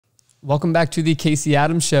Welcome back to the Casey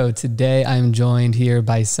Adams Show. Today, I'm joined here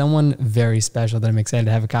by someone very special that I'm excited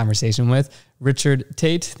to have a conversation with, Richard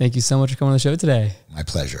Taite. Thank you so much for coming on the show today. My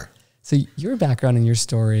pleasure. So your background and your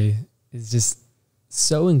story is just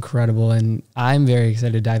so incredible, and I'm very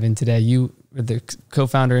excited to dive in today. You are the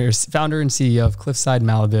founder and CEO of Cliffside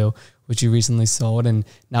Malibu, which you recently sold, and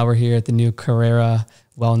now we're here at the new Carrara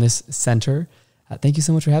Wellness Center. Thank you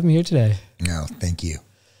so much for having me here today. No, thank you.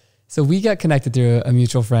 So we got connected through a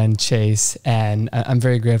mutual friend, Chase, and I'm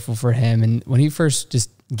very grateful for him. And when he first just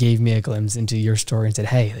gave me a glimpse into your story and said,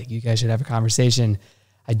 hey, like, you guys should have a conversation,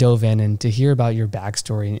 I dove in, and to hear about your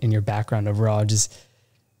backstory and your background overall just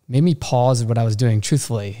made me pause what I was doing,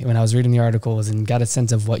 truthfully, when I was reading the articles and got a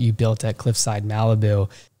sense of what you built at Cliffside Malibu.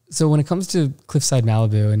 So when it comes to Cliffside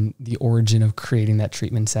Malibu and the origin of creating that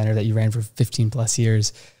treatment center that you ran for 15 plus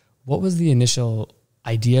years, what was the initial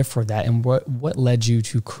idea for that, and what led you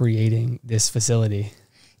to creating this facility?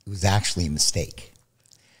 It was actually a mistake.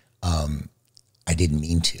 I didn't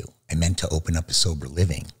mean to. I meant to open up a sober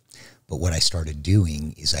living. But what I started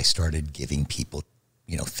doing is I started giving people,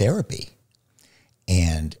 therapy.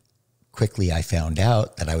 And quickly I found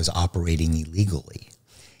out that I was operating illegally.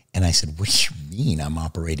 And I said, what do you mean I'm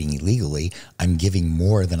operating illegally? I'm giving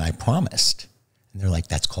more than I promised. And they're like,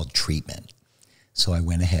 that's called treatment. So I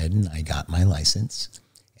went ahead and I got my license,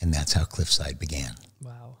 and that's how Cliffside began.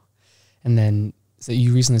 Wow. And then, so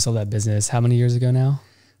you recently sold that business. How many years ago now?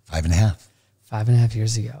 5.5. 5.5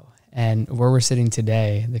 years ago. And where we're sitting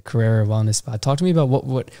today, the Carrara Wellness Spa. Talk to me about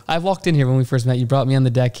what I walked in here when we first met. You brought me on the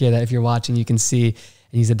deck here that if you're watching, you can see, and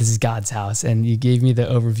you said, this is God's house. And you gave me the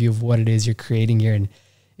overview of what it is you're creating here. And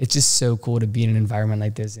it's just so cool to be in an environment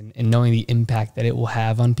like this and knowing the impact that it will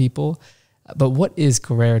have on people. But what is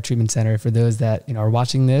Carrara Treatment Center for those that are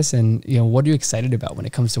watching this, and what are you excited about when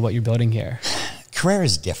it comes to what you're building here? Carrara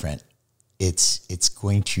is different. It's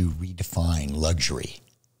going to redefine luxury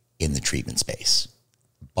in the treatment space.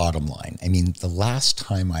 Bottom line, I mean, the last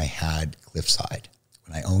time I had Cliffside,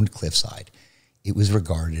 when I owned Cliffside, it was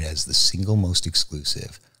regarded as the single most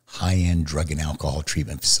exclusive high-end drug and alcohol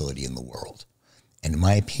treatment facility in the world. And in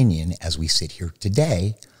my opinion, as we sit here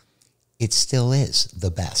today, it still is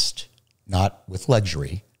the best. Not with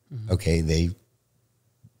luxury. Mm-hmm. Okay.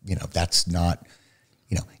 That's not,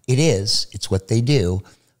 it's what they do,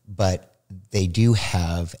 but they do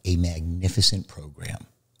have a magnificent program.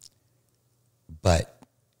 But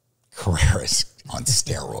Carrara's on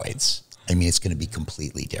steroids. I mean, it's going to be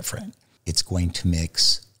completely different. It's going to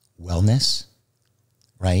mix wellness,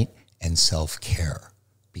 right, and self-care,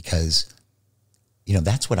 because,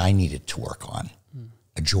 that's what I needed to work on,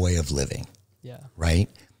 a joy of living, right?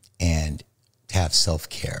 And to have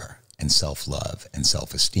self-care and self-love and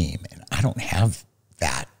self-esteem. And I don't have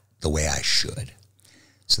that the way I should.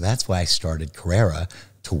 So that's why I started Carrara,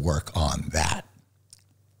 to work on that.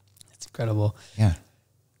 That's incredible. Yeah.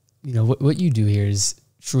 What you do here is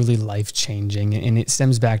truly life-changing, and it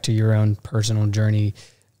stems back to your own personal journey.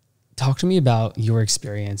 Talk to me about your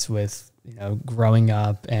experience with, growing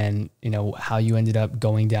up and, how you ended up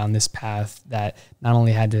going down this path that not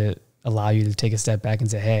only had to allow you to take a step back and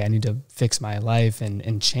say, hey, I need to fix my life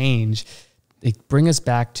and change. Bring us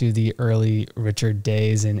back to the early Richard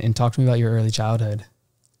days and talk to me about your early childhood.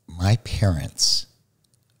 My parents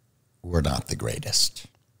were not the greatest.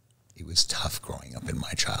 It was tough growing up in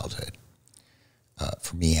my childhood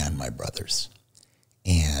for me and my brothers.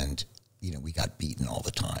 And, we got beaten all the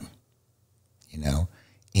time,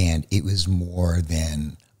 and it was more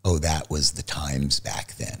than, that was the times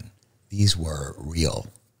back then. These were real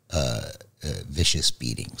vicious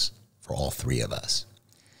beatings for all three of us.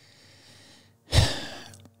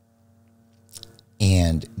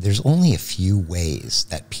 And there's only a few ways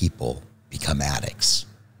that people become addicts.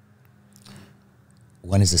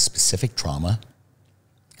 One is a specific trauma,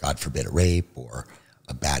 God forbid a rape or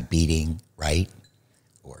a bad beating, right?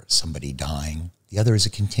 Or somebody dying. The other is a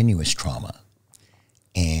continuous trauma.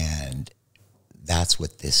 And that's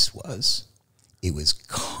what this was. It was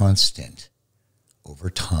constant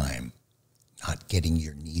over time, not getting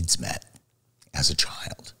your needs met as a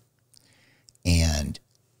child. And,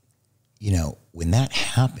 when that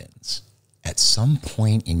happens at some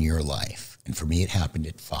point in your life, and for me it happened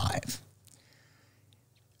at 5,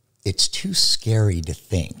 it's too scary to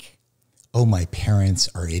think, my parents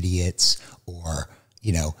are idiots, or,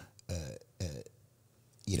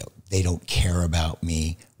 they don't care about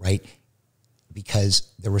me, right?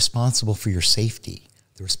 Because they're responsible for your safety.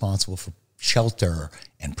 They're responsible for shelter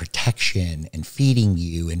and protection and feeding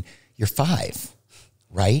you, and you're 5,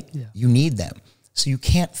 right? Yeah. You need them. So you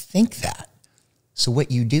can't think that. So what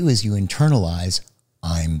you do is you internalize,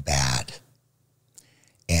 I'm bad.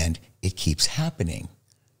 And it keeps happening,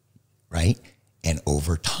 right? And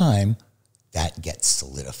over time, that gets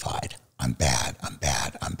solidified. I'm bad, I'm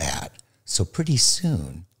bad, I'm bad. So pretty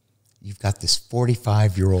soon, you've got this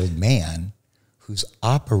 45-year-old man who's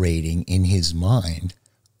operating in his mind,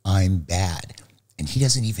 I'm bad. And he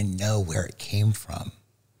doesn't even know where it came from.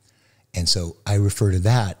 And so I refer to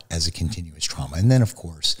that as a continuous trauma. And then, of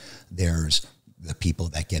course, there's the people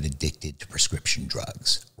that get addicted to prescription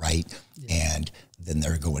drugs, right? Yeah. And then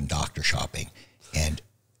they're going doctor shopping. And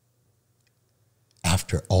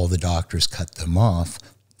after all the doctors cut them off,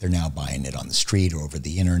 they're now buying it on the street or over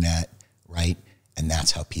the internet, right? And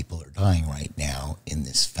that's how people are dying right now in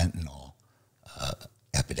this fentanyl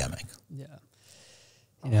epidemic. Yeah.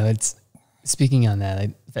 You know, it's speaking on that,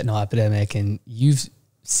 like fentanyl epidemic, and you've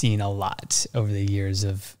seen a lot over the years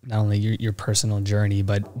of not only your personal journey,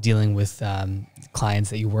 but dealing with clients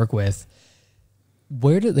that you work with.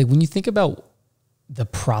 Where do, like, when you think about the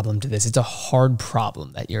problem to this, it's a hard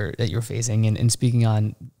problem that you're facing. And speaking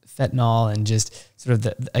on fentanyl and just sort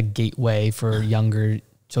of a gateway for younger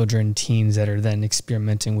children, teens that are then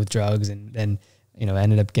experimenting with drugs and then, you know,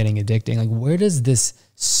 ended up getting addicting. Like, where does this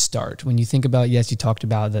start? When you think about, yes, you talked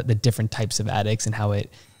about the different types of addicts and how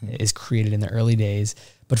it is created in the early days.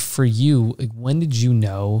 But for you, like, when did you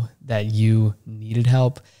know that you needed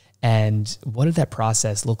help? And what did that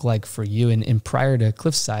process look like for you? And prior to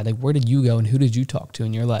Cliffside, like, where did you go and who did you talk to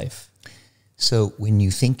in your life? So when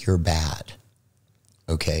you think you're bad,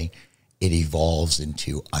 okay, it evolves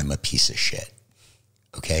into I'm a piece of shit,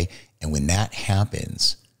 okay? And when that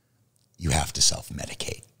happens, you have to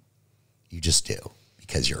self-medicate. You just do,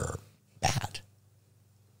 because you're bad,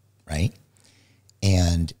 right?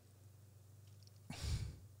 And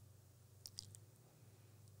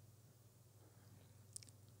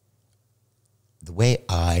the way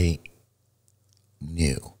I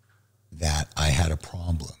knew that I had a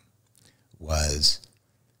problem was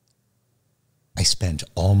I spent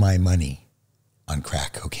all my money on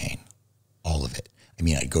crack cocaine, all of it. I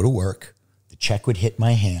mean, I'd go to work, the check would hit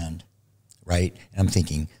my hand, right? And I'm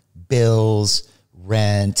thinking bills,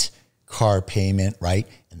 rent, car payment, right?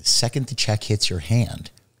 And the second the check hits your hand,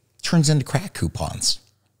 it turns into crack coupons.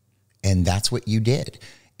 And that's what you did.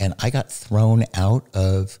 And I got thrown out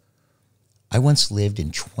of, I once lived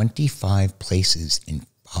in 25 places in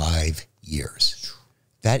 5 years.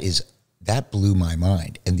 That blew my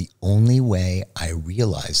mind. And the only way I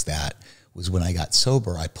realized that was when I got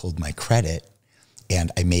sober, I pulled my credit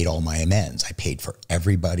and I made all my amends. I paid for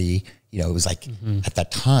everybody. You know, it was like, at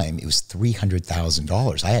that time, it was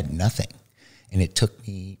 $300,000. I had nothing. And it took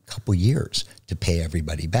me a couple years to pay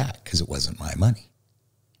everybody back because it wasn't my money.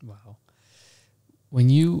 Wow.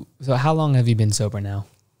 So how long have you been sober now?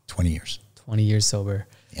 20 years. 20 years sober.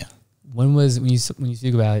 Yeah. When you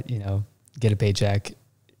speak about, you know, get a paycheck,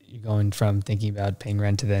 you're going from thinking about paying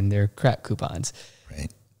rent to then their crack coupons.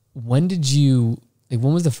 Right. When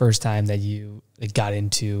was the first time that you got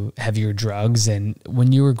into heavier drugs? And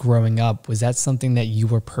when you were growing up, was that something that you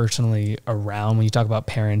were personally around? When you talk about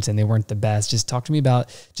parents and they weren't the best, just talk to me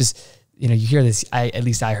about you know, you hear this, at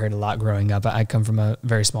least I heard a lot growing up. I come from a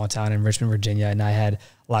very small town in Richmond, Virginia, and I had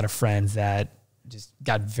a lot of friends that just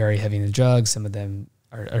got very heavy into drugs. Some of them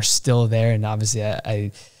are still there. And obviously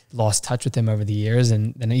I lost touch with them over the years.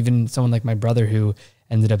 And then even someone like my brother who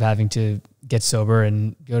ended up having to get sober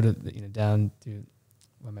and go to, you know, down to,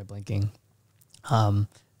 what am I blinking?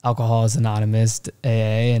 Alcoholics Anonymous, AA,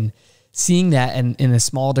 and seeing that, and in a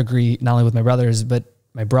small degree, not only with my brothers, but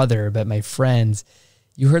my friends,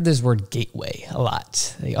 you heard this word gateway a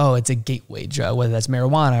lot. Like, oh, it's a gateway drug, whether that's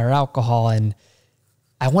marijuana or alcohol. And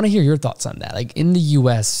I want to hear your thoughts on that. Like in the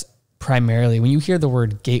US primarily, when you hear the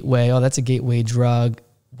word gateway, oh, that's a gateway drug.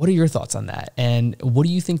 What are your thoughts on that? And what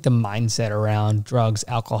do you think the mindset around drugs,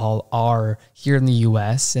 alcohol are here in the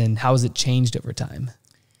US, and how has it changed over time?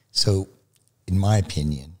 So in my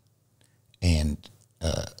opinion, and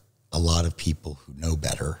a lot of people who know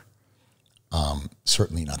better,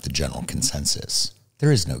 certainly not the general consensus,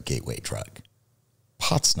 there is no gateway drug.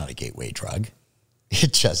 Pot's not a gateway drug.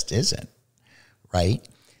 It just isn't, right?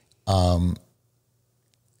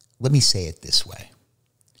 Let me say it this way.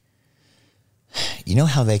 You know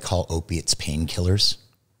how they call opiates painkillers?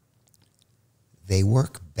 They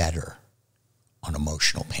work better on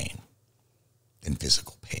emotional pain than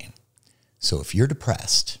physical pain. So if you're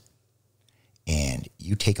depressed and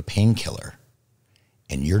you take a painkiller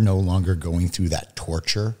and you're no longer going through that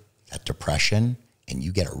torture, that depression, and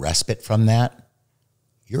you get a respite from that,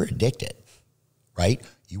 you're addicted, right?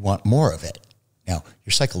 You want more of it. Now,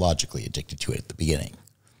 you're psychologically addicted to it at the beginning.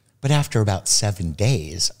 But after about 7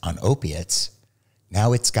 days on opiates,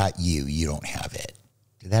 now it's got you don't have it.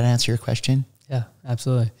 Did that answer your question? Yeah,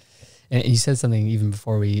 absolutely. And you said something even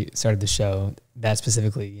before we started the show that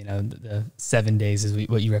specifically, you know, the 7 days is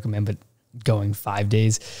what you recommend, but going 5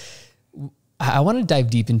 days. I want to dive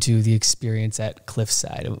deep into the experience at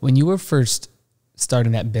Cliffside. When you were first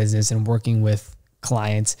starting that business and working with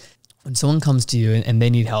clients, when someone comes to you and they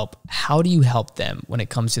need help, how do you help them when it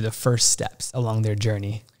comes to the first steps along their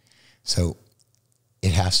journey? So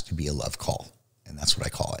it has to be a love call, and that's what I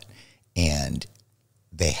call it. And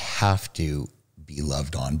they have to be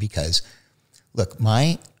loved on because, look,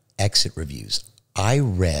 my exit reviews, I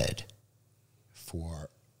read for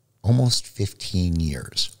almost 15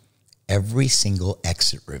 years, every single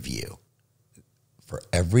exit review for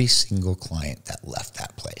every single client that left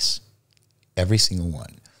that place, every single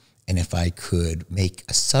one. And if I could make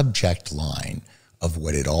a subject line of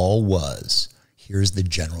what it all was, here's the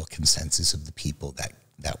general consensus of the people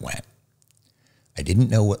that went. I didn't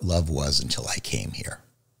know what love was until I came here.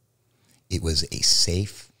 It was a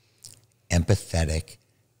safe, empathetic,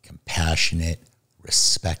 compassionate,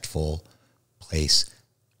 respectful place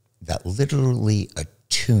that literally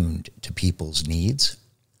attuned to people's needs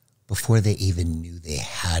before they even knew they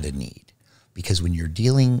had a need. Because when you're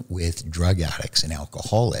dealing with drug addicts and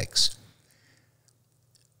alcoholics,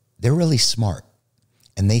 they're really smart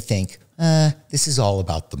and they think, this is all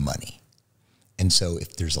about the money. And so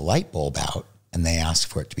if there's a light bulb out and they ask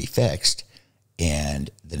for it to be fixed and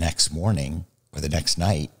the next morning or the next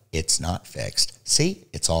night, it's not fixed, see,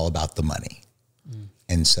 it's all about the money.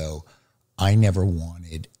 And so I never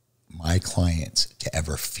wanted my clients to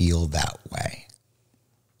ever feel that way.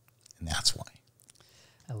 And that's why.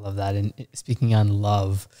 I love that. And speaking on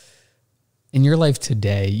love, in your life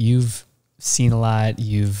today, you've seen a lot,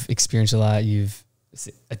 you've experienced a lot, you've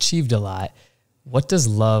achieved a lot. What does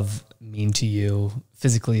love mean to you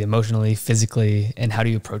physically, emotionally, physically, and how do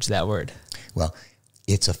you approach that word? Well,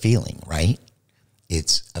 it's a feeling, right?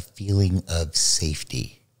 It's a feeling of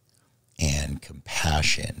safety and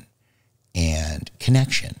compassion and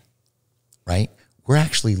connection, right? We're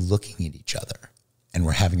actually looking at each other and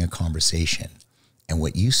we're having a conversation. And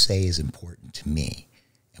what you say is important to me.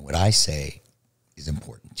 And what I say is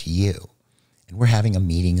important to you. And we're having a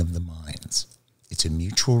meeting of the minds. It's a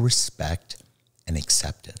mutual respect and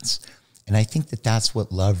acceptance. And I think that that's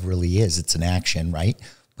what love really is. It's an action, right?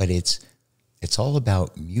 But it's all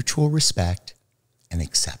about mutual respect and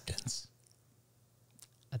acceptance.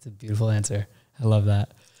 That's a beautiful answer. I love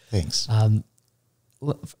that. Thanks.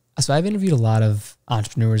 So I've interviewed a lot of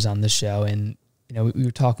entrepreneurs on the show, and you know, we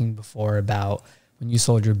were talking before about when you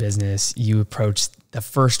sold your business, you approached the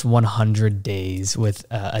first 100 days with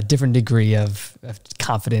a different degree of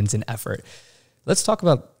confidence and effort. Let's talk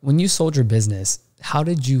about when you sold your business. How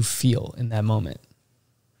did you feel in that moment?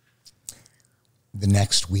 The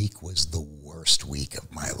next week was the worst week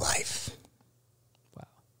of my life. Wow.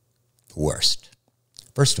 The worst.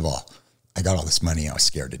 First of all, I got all this money. I was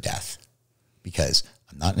scared to death because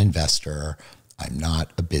I'm not an investor. I'm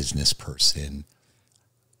not a business person.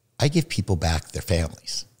 I give people back their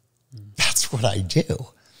families. That's what I do.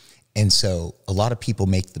 And so a lot of people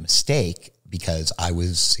make the mistake because I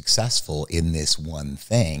was successful in this one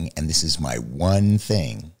thing, and this is my one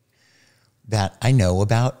thing, that I know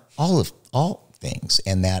about all things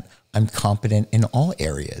and that I'm competent in all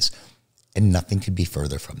areas, and nothing could be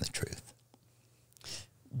further from the truth.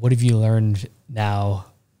 What have you learned now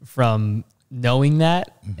from knowing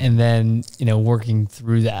that and then, you know, working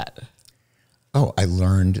through that? Oh, I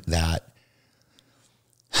learned that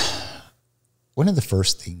one of the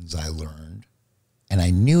first things I learned, and I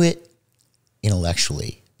knew it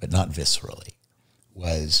intellectually, but not viscerally,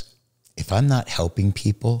 was if I'm not helping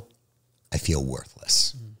people, I feel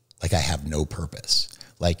worthless. Like I have no purpose.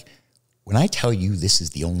 Like when I tell you this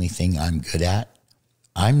is the only thing I'm good at,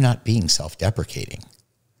 I'm not being self-deprecating.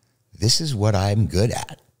 This is what I'm good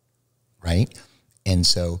at, right? And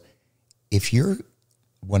so if you're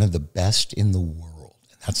one of the best in the world,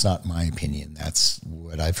 and that's not my opinion, that's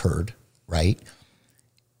what I've heard, right?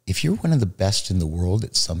 If you're one of the best in the world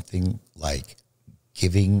at something like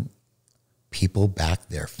giving people back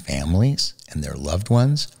their families and their loved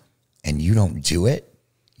ones, and you don't do it,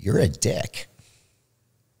 you're a dick.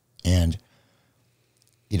 And,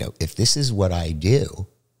 you know, if this is what I do,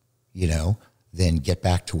 you know, then get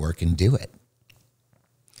back to work and do it.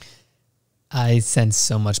 I sense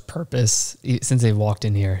so much purpose since they walked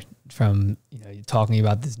in here, from, you know, talking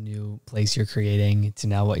about this new place you're creating to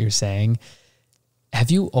now what you're saying.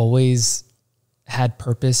 Have you always had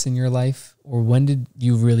purpose in your life, or when did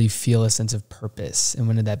you really feel a sense of purpose, and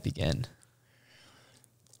when did that begin?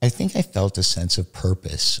 I think I felt a sense of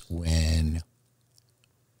purpose when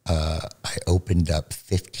I opened up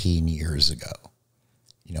 15 years ago.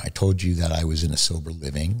 You know, I told you that I was in a sober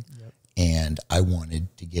living, yep, and I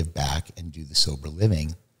wanted to give back and do the sober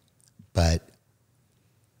living, but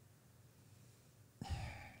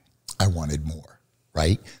I wanted more,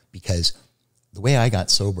 right? Because the way I got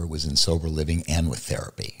sober was in sober living and with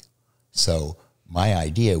therapy. So my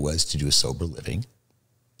idea was to do a sober living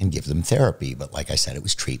and give them therapy. But like I said, it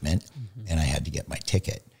was treatment, and I had to get my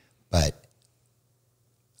ticket. But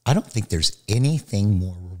I don't think there's anything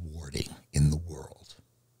more rewarding in the world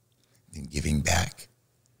than giving back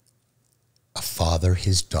a father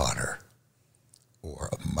his daughter, or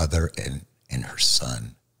a mother and her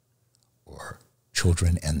son, or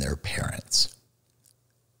children and their parents.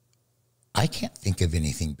 I can't think of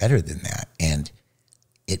anything better than that. And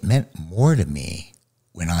it meant more to me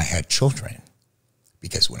when I had children,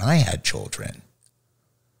 because when I had children,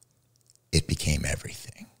 it became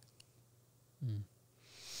everything.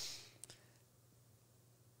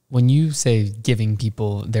 When you say giving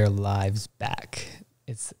people their lives back,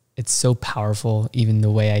 it's so powerful, even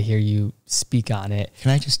the way I hear you speak on it.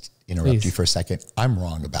 Can I just interrupt Please. you for a second? I'm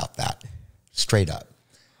wrong about that. Straight up.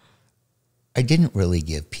 I didn't really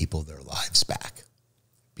give people their lives back,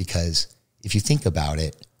 because if you think about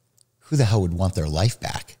it, who the hell would want their life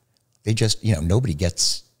back? They just, nobody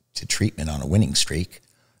gets to treatment on a winning streak.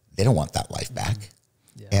 They don't want that life back.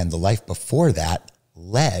 Yeah. And the life before that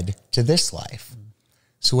led to this life.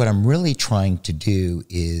 So what I'm really trying to do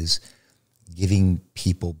is giving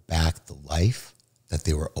people back the life that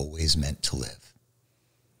they were always meant to live.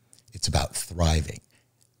 It's about thriving.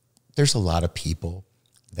 There's a lot of people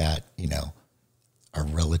that, are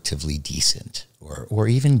relatively decent or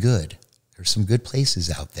even good. There's some good places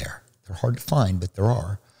out there. They're hard to find, but there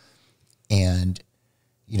are. And,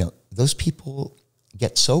 those people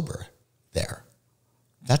get sober there.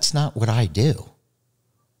 That's not what I do.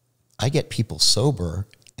 I get people sober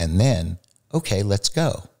and then, okay, let's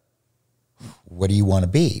go. What do you want to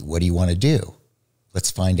be? What do you want to do? Let's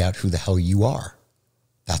find out who the hell you are.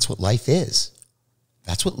 That's what life is.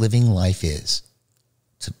 That's what living life is.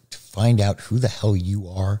 To find out who the hell you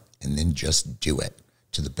are and then just do it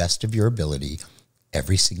to the best of your ability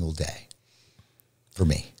every single day. For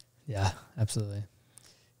me. Yeah, absolutely.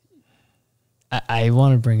 I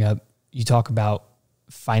want to bring up, you talk about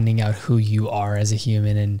finding out who you are as a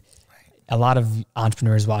human, and a lot of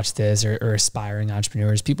entrepreneurs watch this, or aspiring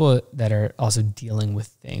entrepreneurs, people that are also dealing with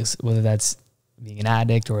things, whether that's being an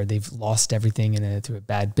addict or they've lost everything through a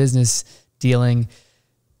bad business dealing.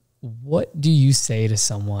 What do you say to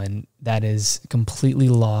someone that is completely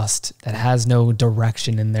lost, that has no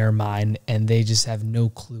direction in their mind, and they just have no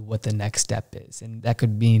clue what the next step is? And that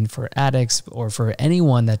could mean for addicts or for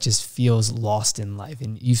anyone that just feels lost in life.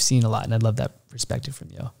 And you've seen a lot, and I'd love that perspective from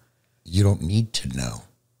you. You don't need to know.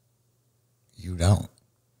 You don't.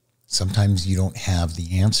 Sometimes you don't have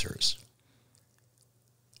the answers.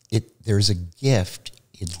 There's a gift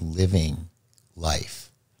in living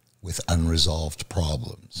life with unresolved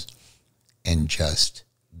problems and just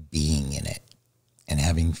being in it and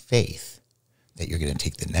having faith that you're going to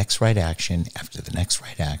take the next right action after the next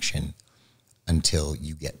right action until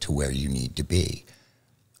you get to where you need to be.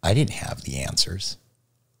 I didn't have the answers.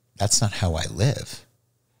 That's not how I live.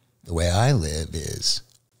 The way I live is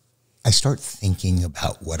I start thinking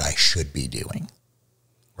about what I should be doing,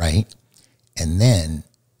 right? And then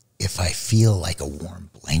if I feel like a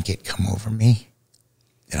warm blanket come over me,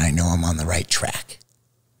 then I know I'm on the right track,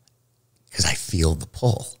 because I feel the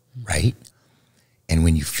pull, right? And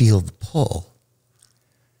when you feel the pull,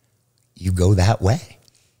 you go that way.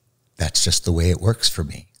 That's just the way it works for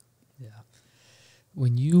me. Yeah.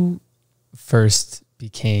 When you first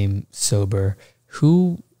became sober,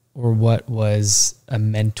 who or what was a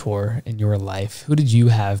mentor in your life? Who did you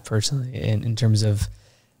have personally in terms of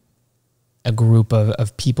a group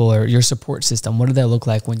of people, or your support system? What did that look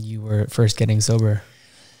like when you were first getting sober?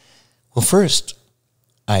 Well, first,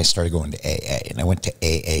 I started going to AA, and I went to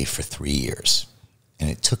AA for 3 years. And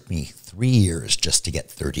it took me 3 years just to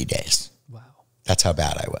get 30 days. Wow. That's how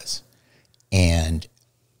bad I was. And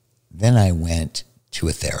then I went to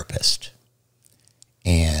a therapist,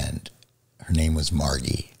 and her name was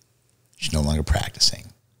Margie. She's no longer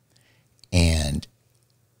practicing. And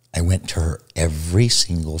I went to her every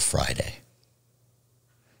single Friday.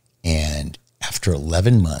 And after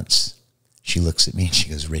 11 months, she looks at me and she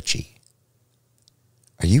goes, "Richie,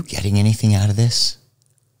 are you getting anything out of this?"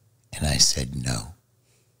 And I said, "No."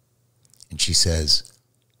 And she says,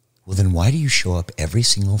 "Well, then why do you show up every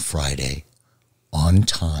single Friday on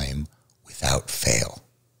time without fail?"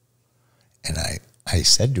 And I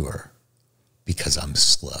said to her, "Because I'm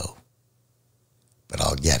slow. but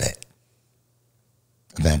I'll get it.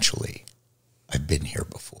 Eventually, I've been here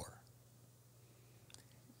before.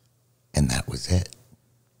 And that was it.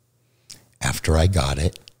 After I got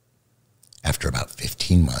it, after about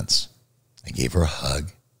 15 months, I gave her a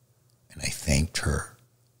hug and I thanked her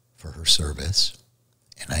for her service.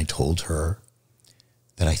 And I told her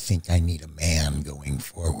that I think I need a man going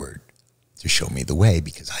forward to show me the way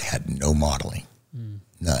because I had no modeling,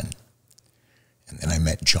 none. And then I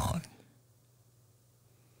met John.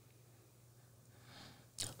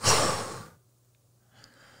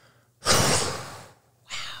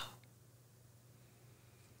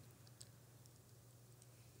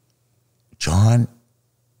 John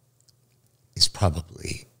is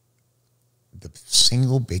probably the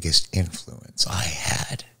single biggest influence I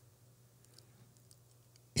had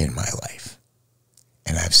in my life.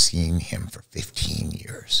 And I've seen him for 15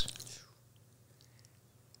 years.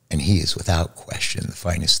 And he is without question the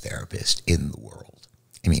finest therapist in the world.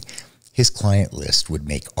 I mean, his client list would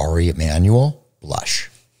make Ari Emanuel blush.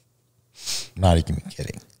 Not even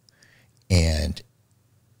kidding. And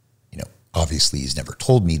obviously he's never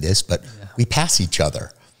told me this, but we pass each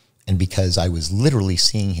other. And because I was literally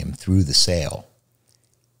seeing him through the sale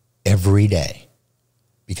every day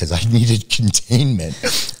because I needed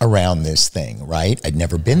containment around this thing, right? I'd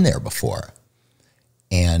never been there before.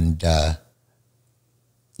 And,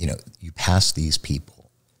 you pass these people.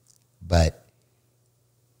 But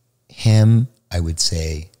him, I would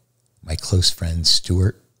say, my close friend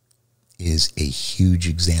Stuart is a huge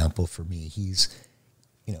example for me. He's,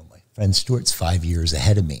 my friend Stuart's 5 years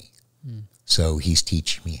ahead of me. So he's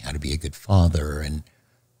teaching me how to be a good father and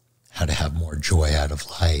how to have more joy out of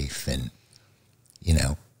life. And,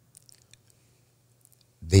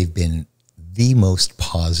 they've been the most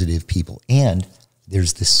positive people. And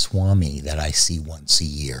there's this Swami that I see once a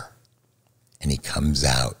year. And he comes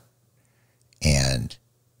out and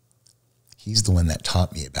he's the one that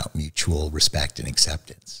taught me about mutual respect and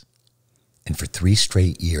acceptance. And for 3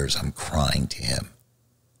 straight years, I'm crying to him.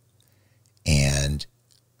 And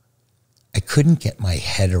I couldn't get my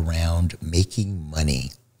head around making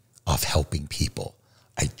money off helping people.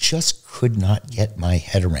 I just could not get my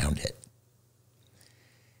head around it.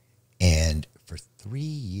 And for 3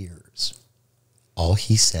 years, all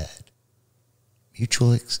he said,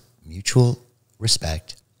 mutual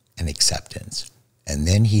respect and acceptance. And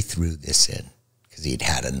then he threw this in because he'd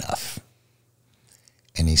had enough.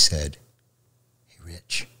 And he said, "Hey,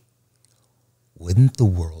 Rich, wouldn't the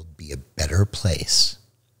world be a better place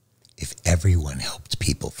if everyone helped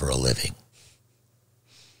people for a living?"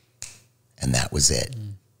 And that was it.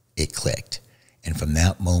 It clicked. And from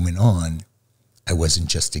that moment on, I wasn't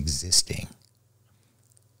just existing.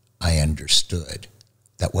 I understood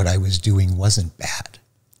that what I was doing wasn't bad.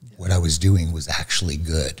 What I was doing was actually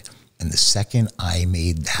good. And the second I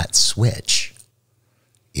made that switch,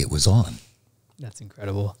 it was on. That's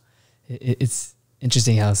incredible. It's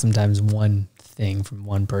interesting how sometimes one thing from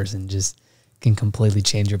one person just can completely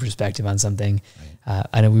change your perspective on something. Right.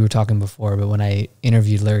 I know we were talking before, but when I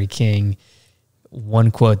interviewed Larry King,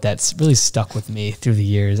 one quote that's really stuck with me through the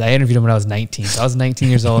years, I interviewed him when I was 19. So I was 19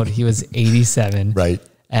 years old. He was 87. Right.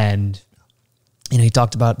 And, he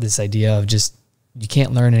talked about this idea of just, you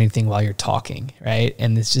can't learn anything while you're talking, right?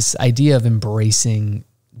 And it's just idea of embracing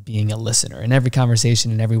being a listener in every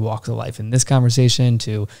conversation, in every walk of life. In this conversation,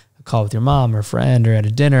 to a call with your mom or friend or at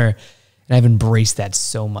a dinner. And I've embraced that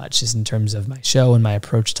so much just in terms of my show and my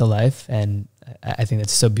approach to life. And I think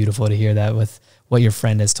that's so beautiful to hear that with what your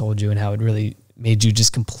friend has told you and how it really made you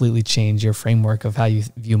just completely change your framework of how you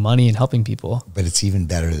view money and helping people. But it's even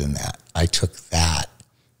better than that. I took that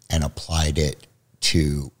and applied it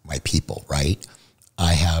to my people, right?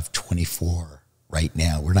 I have 24 right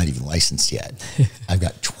now. We're not even licensed yet. I've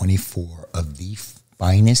got 24 of the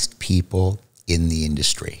finest people in the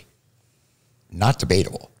industry. Not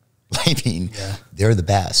debatable. I mean, they're the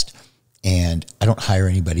best. And I don't hire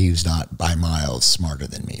anybody who's not by miles smarter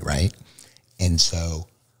than me, right? And so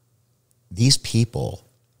these people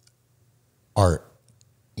are,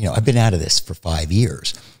 I've been out of this for 5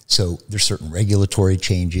 years. So there's certain regulatory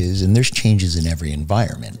changes and there's changes in every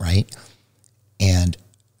environment, right? And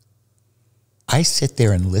I sit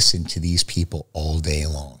there and listen to these people all day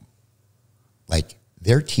long. Like,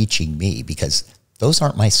 they're teaching me because those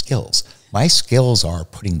aren't my skills. My skills are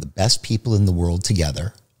putting the best people in the world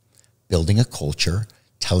together, building a culture,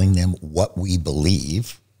 telling them what we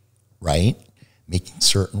believe, right? Making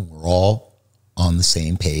certain we're all on the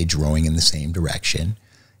same page, rowing in the same direction.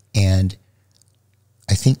 And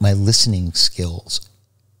I think my listening skills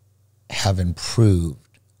have improved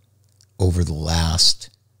over the last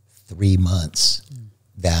 3 months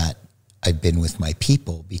that I've been with my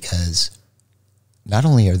people because not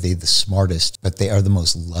only are they the smartest, but they are the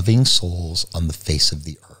most loving souls on the face of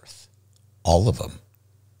the earth. All of them.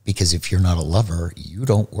 Because if you're not a lover, you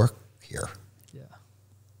don't work here. Yeah.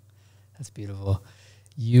 That's beautiful.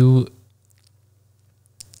 You've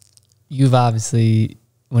obviously,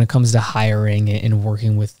 when it comes to hiring and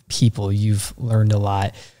working with people, you've learned a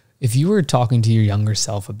lot. If you were talking to your younger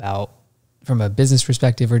self about, from a business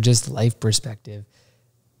perspective or just life perspective,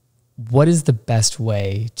 what is the best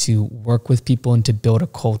way to work with people and to build a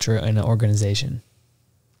culture in an organization?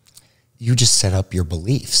 You just set up your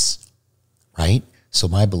beliefs, right? So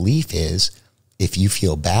my belief is, if you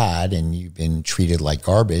feel bad and you've been treated like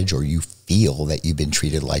garbage, or you feel that you've been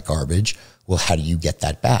treated like garbage, well, how do you get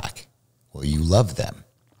that back? Well, you love them,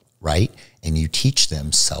 right? And you teach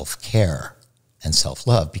them self-care and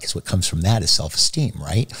self-love, because what comes from that is self-esteem,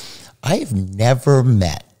 right? I've never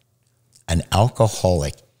met an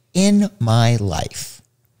alcoholic in my life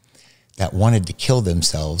that wanted to kill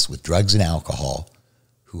themselves with drugs and alcohol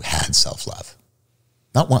who had self-love.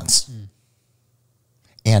 Not once.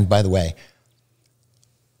 And by the way,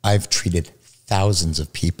 I've treated thousands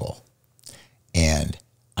of people, and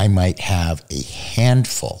I might have a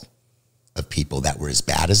handful of people that were as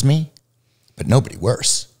bad as me, but nobody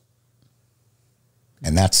worse.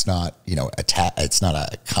 And that's not, it's not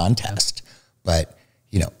a contest, but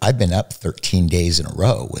I've been up 13 days in a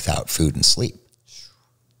row without food and sleep,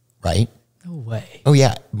 right? No way. Oh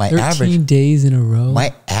yeah. 13 days in a row?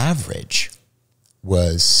 My average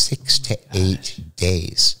was 6 to 8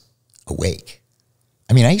 days awake.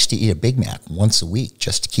 I mean, I used to eat a Big Mac once a week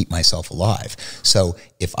just to keep myself alive. So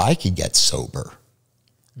if I could get sober,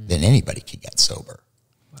 then anybody could get sober.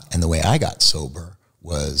 Wow. And the way I got sober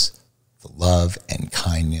was the love and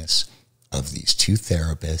kindness of these two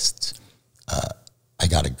therapists. I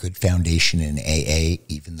got a good foundation in AA,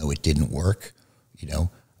 even though it didn't work.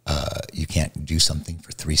 You can't do something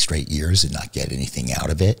for 3 straight years and not get anything out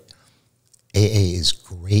of it. AA is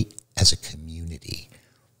great as a community,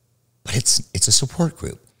 but it's a support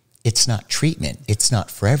group. It's not treatment. It's not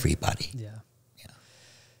for everybody. Yeah.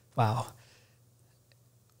 Wow.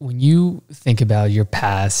 When you think about your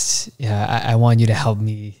past, I want you to help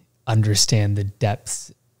me understand the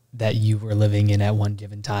depths that you were living in at one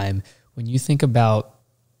given time. When you think about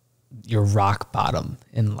your rock bottom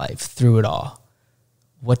in life through it all,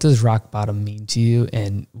 what does rock bottom mean to you,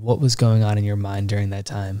 and what was going on in your mind during that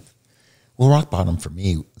time? Well, rock bottom for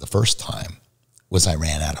me, the first time, was I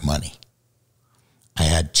ran out of money. I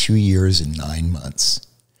had 2 years and 9 months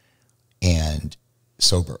and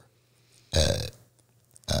sober.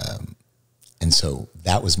 And so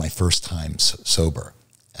that was my first time sober,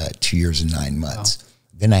 2 years and 9 months. Wow.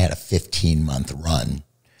 Then I had a 15-month run,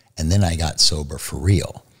 and then I got sober for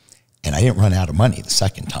real. And I didn't run out of money the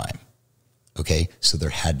second time. Okay, so there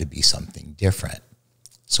had to be something different.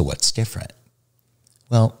 So what's different?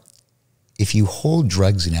 Well, if you hold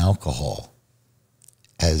drugs and alcohol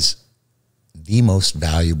as the most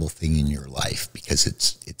valuable thing in your life, because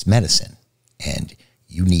it's medicine and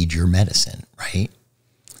you need your medicine, right?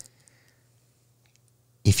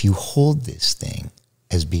 If you hold this thing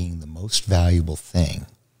as being the most valuable thing,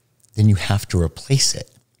 then you have to replace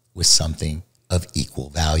it with something of equal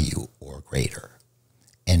value or greater.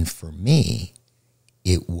 And for me,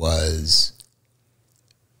 it was,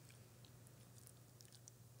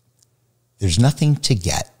 there's nothing to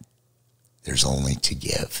get, there's only to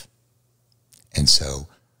give. And so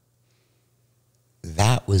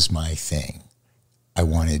that was my thing. I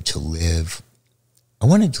wanted to live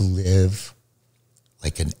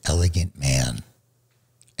like an elegant man.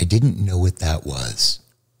 I didn't know what that was,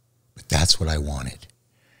 but that's what I wanted.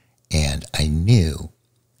 And I knew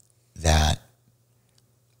that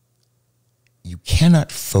you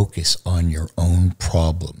cannot focus on your own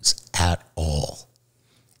problems at all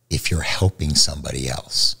if you're helping somebody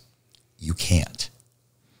else. You can't.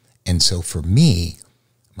 And so for me,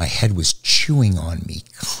 my head was chewing on me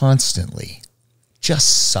constantly,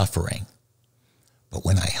 just suffering. But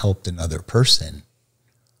when I helped another person,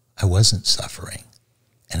 I wasn't suffering,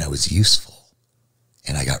 and I was useful,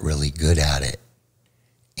 and I got really good at it.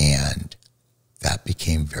 And that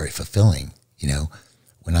became very fulfilling.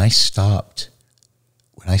 When I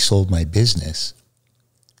sold my business,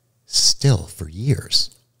 still for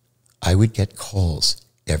years, I would get calls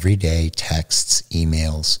every day, texts,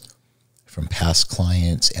 emails from past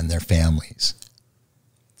clients and their families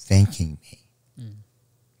thanking me.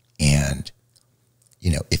 And,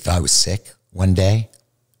 if I was sick one day,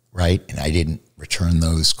 right, and I didn't return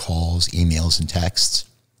those calls, emails, and texts,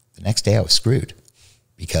 the next day I was screwed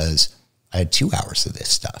because I had 2 hours of this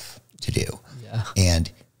stuff to do. Yeah.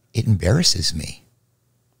 And it embarrasses me.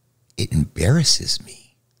 It embarrasses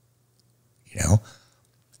me. You know,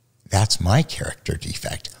 that's my character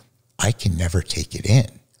defect. I can never take it in.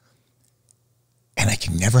 And I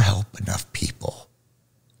can never help enough people.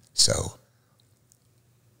 So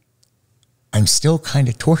I'm still kind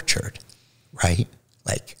of tortured, right?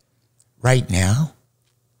 Like right now,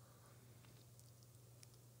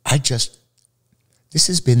 this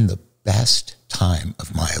has been the best time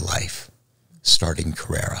of my life, starting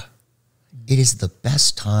Carrara. It is the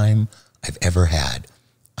best time I've ever had.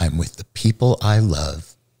 I'm with the people I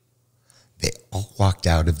love. They all walked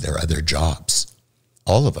out of their other jobs,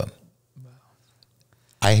 all of them. Wow.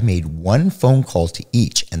 I made one phone call to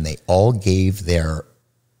each, and they all gave their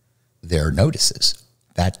notices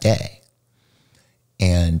that day.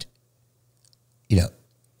 And, you know,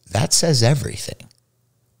 that says everything,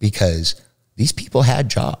 because these people had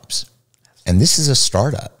jobs, and this is a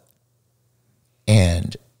startup.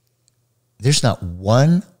 And there's not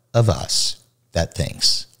one of us that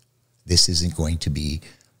thinks this isn't going to be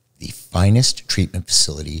the finest treatment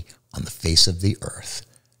facility on the face of the earth.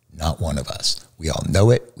 Not one of us. We all know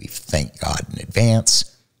it. We thank God in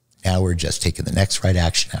advance. Now we're just taking the next right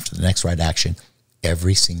action after the next right action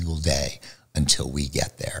every single day until we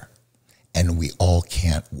get there. And we all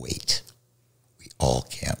can't wait. We all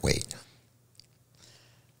can't wait.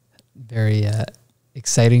 Very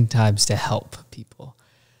exciting times to help people.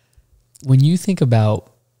 When you think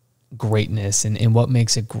about greatness and what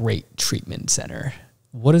makes a great treatment center,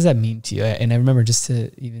 what does that mean to you? And I remember, just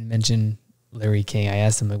to even mention Larry King, I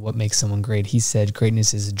asked him, like, what makes someone great? He said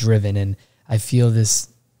greatness is driven. And I feel this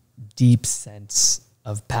deep sense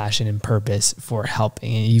of passion and purpose for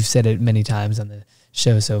helping. And you've said it many times on the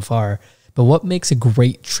show so far. But what makes a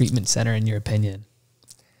great treatment center, in your opinion?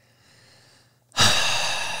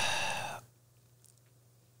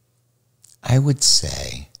 I would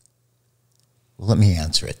say, well, let me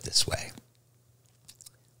answer it this way.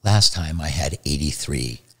 Last time I had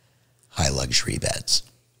 83 high luxury beds.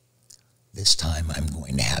 This time I'm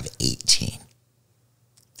going to have 18.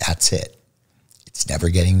 That's it. It's never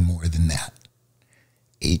getting more than that.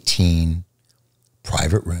 18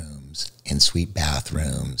 private rooms, en-suite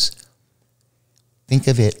bathrooms. Think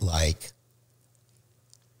of it like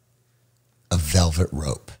a velvet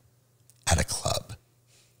rope at a club,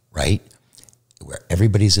 right? Where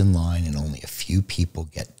everybody's in line and only a few people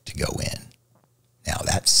get to go in. Now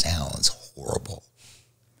that sounds horrible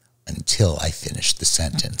until I finish the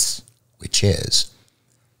sentence, which is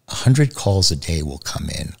 100 calls a day will come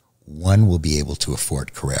in. One will be able to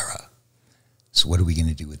afford Carrara. So what are we going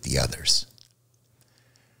to do with the others?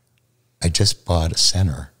 I just bought a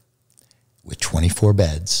center with 24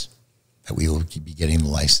 beds that we will be getting the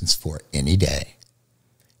license for any day.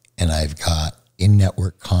 And I've got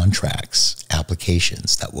in-network contracts,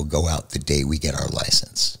 applications that will go out the day we get our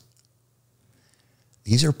license.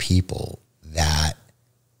 These are people that,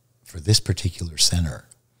 for this particular center,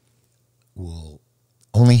 will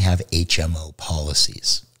only have HMO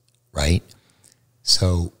policies, right?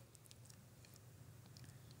 So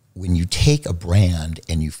when you take a brand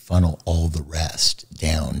and you funnel all the rest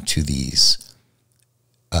down to these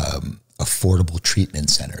affordable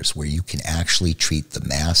treatment centers where you can actually treat the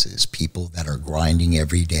masses, people that are grinding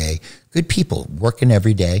every day, good people working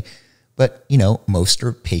every day, but, you know, most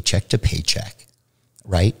are paycheck to paycheck,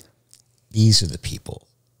 right? These are the people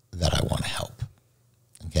that I want to help.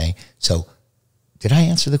 Okay. So did I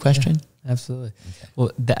answer the question? Yeah, absolutely. Okay.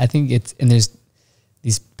 Well, I think it's, and there's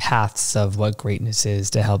these paths of what greatness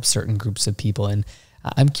is to help certain groups of people. And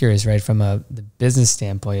I'm curious, right, from the business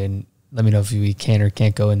standpoint, and let me know if we can or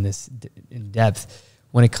can't go in this in depth.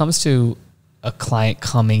 When it comes to a client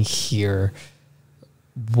coming here,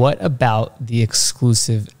 what about the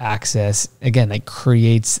exclusive access, again, like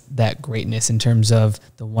creates that greatness in terms of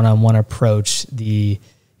the one-on-one approach, the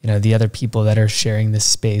other people that are sharing this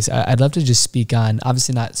space? I'd love to just speak on,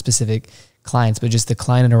 obviously not specific clients, but just the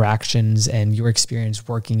client interactions and your experience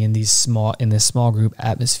working in this small group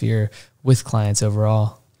atmosphere with clients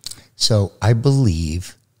overall. So I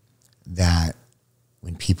believe that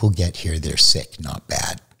when people get here, they're sick, not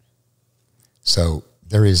bad. So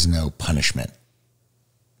there is no punishment.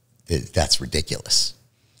 That's ridiculous.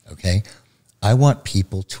 Okay? I want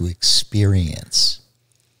people to experience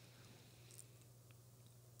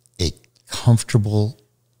a comfortable,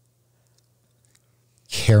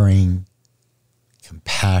 caring,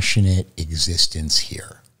 compassionate existence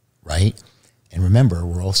here, right? And remember,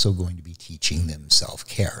 we're also going to be teaching them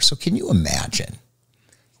self-care. So can you imagine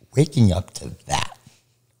waking up to that,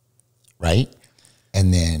 right?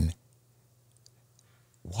 And then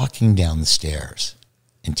walking down the stairs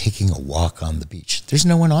and taking a walk on the beach. There's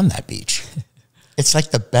no one on that beach. It's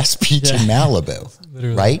like the best beach in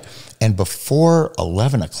Malibu, right? And before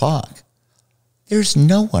 11 o'clock, there's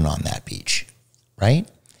no one on that beach, right?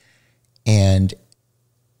 And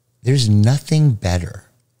there's nothing better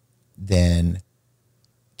than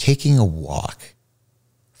taking a walk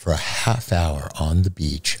for a half hour on the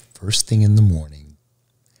beach, first thing in the morning,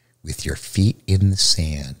 with your feet in the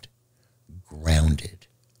sand, grounded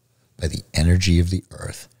by the energy of the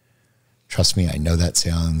earth. Trust me, I know that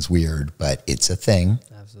sounds weird, but it's a thing.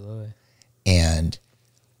 Absolutely. And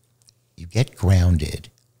you get grounded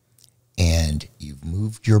and you've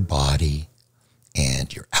moved your body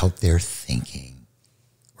and you're out there thinking,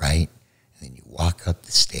 right? And then you walk up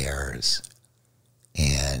the stairs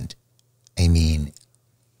and, I mean,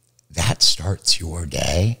 that starts your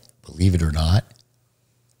day, believe it or not.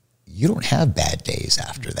 You don't have bad days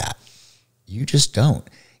after that. You just don't.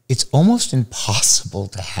 It's almost impossible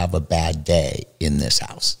to have a bad day in this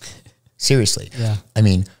house. Seriously. Yeah. I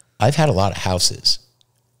mean, I've had a lot of houses,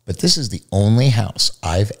 but this is the only house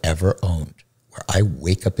I've ever owned where I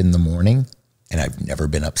wake up in the morning and I've never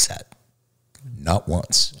been upset. Not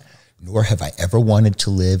once. Nor have I ever wanted to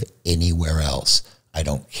live anywhere else. I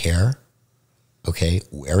don't care, okay,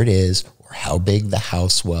 where it is or how big the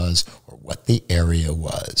house was or what the area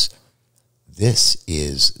was. This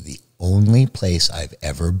is the only place I've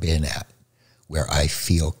ever been at where I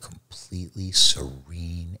feel completely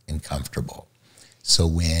serene and comfortable. So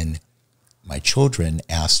when my children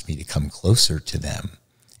asked me to come closer to them,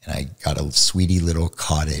 and I got a sweetie little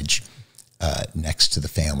cottage next to the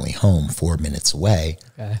family home 4 minutes away,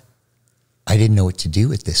 okay. I didn't know what to do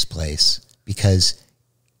with this place because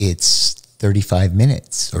it's 35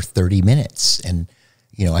 minutes or 30 minutes. And,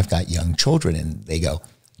 you know, I've got young children and they go,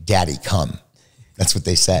 "Daddy, come." That's what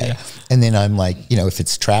they say. Yeah. And then I'm like, you know, if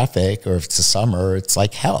it's traffic or if it's the summer, it's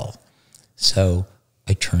like hell. So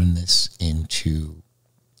I turn this into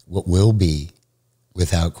what will be,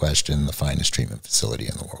 without question, the finest treatment facility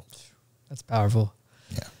in the world. That's powerful.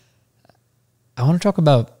 Yeah. I want to talk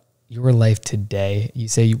about your life today. You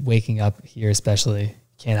say waking up here especially,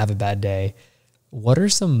 can't have a bad day. What are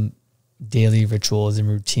some daily rituals and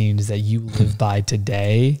routines that you live by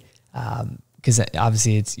today? Because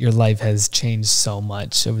obviously your life has changed so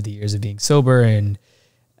much over the years of being sober, and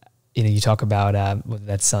you know, you talk about whether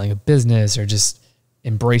that's selling a business or just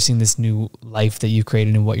embracing this new life that you've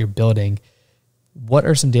created and what you're building. What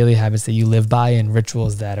are some daily habits that you live by and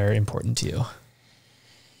rituals that are important to you?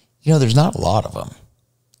 You know, there's not a lot of them,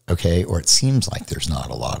 okay? Or it seems like there's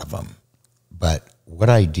not a lot of them. But what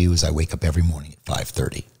I do is I wake up every morning at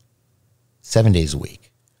 5:30, 7 days a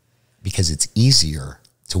week, because it's easier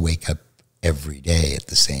to wake up every day at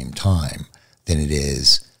the same time than it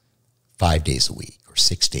is 5 days a week or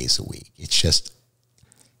 6 days a week. It's just,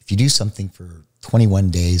 if you do something for 21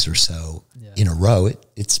 days or so in a row,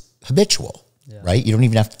 it's habitual, right? You don't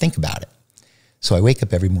even have to think about it. So I wake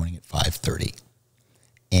up every morning at 5:30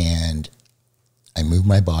 and I move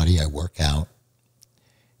my body, I work out,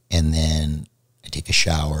 and then I take a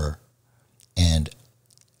shower, and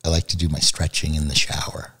I like to do my stretching in the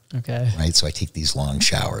shower. Okay. Right. So I take these long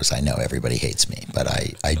showers. I know everybody hates me, but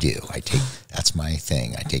I do. That's my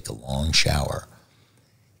thing. I take a long shower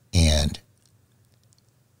and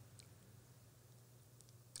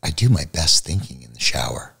I do my best thinking in the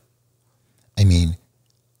shower. I mean,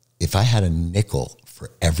 if I had a nickel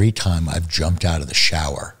for every time I've jumped out of the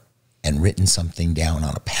shower and written something down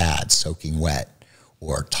on a pad soaking wet,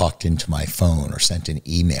 or talked into my phone or sent an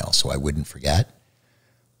email so I wouldn't forget,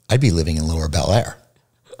 I'd be living in Lower Bel Air.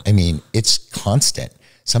 I mean, it's constant.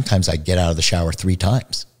 Sometimes I get out of the shower 3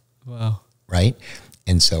 times. Wow. Right?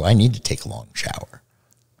 And so I need to take a long shower.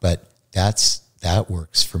 But that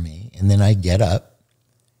works for me. And then I get up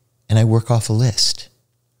and I work off a list.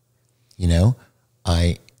 You know,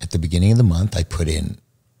 at the beginning of the month, I put in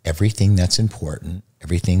everything that's important,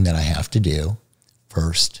 everything that I have to do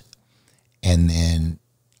first, and then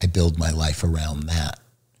I build my life around that.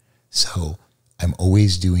 So I'm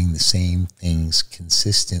always doing the same things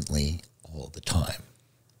consistently all the time.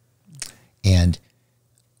 And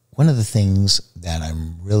one of the things that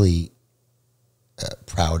I'm really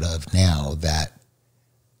proud of now that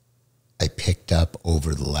I picked up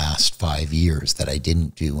over the last 5 years that I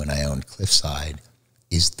didn't do when I owned Cliffside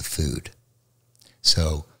is the food.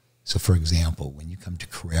 So for example, when you come to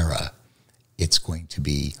Carrara, it's going to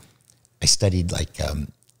be, I studied like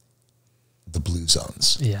the blue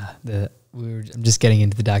zones. Yeah. I'm just getting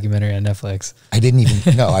into the documentary on Netflix. I didn't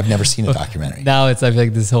even know. I've never seen a documentary. Now I feel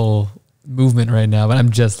like this whole movement right now, but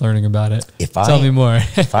I'm just learning about it. Tell me more.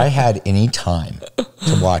 If I had any time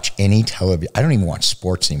to watch any television, I don't even watch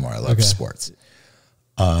sports anymore. I love sports.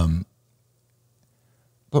 But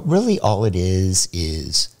really all it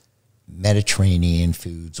is Mediterranean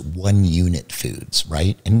foods, 1 unit foods,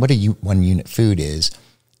 right? And what a 1 unit food is,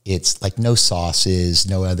 it's like no sauces,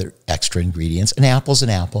 no other extra ingredients. An apple's an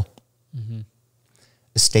apple. Mm-hmm.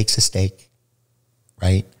 A steak's a steak,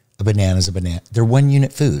 right? A banana's a banana. They're 1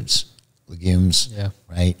 unit foods. Legumes,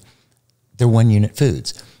 right? They're 1 unit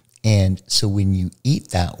foods. And so when you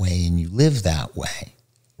eat that way and you live that way,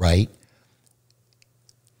 right?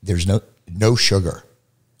 There's no sugar,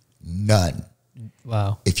 none.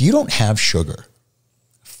 Wow. If you don't have sugar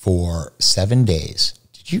for 7 days,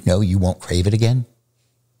 did you know you won't crave it again?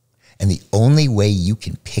 And the only way you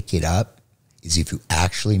can pick it up is if you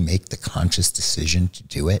actually make the conscious decision to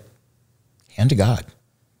do it. Hand to God.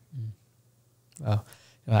 Wow.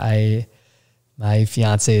 My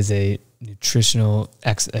fiance is a nutritional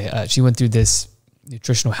she went through this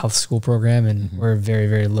nutritional health school program, and we're very,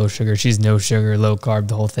 very low sugar. She's no sugar, low carb,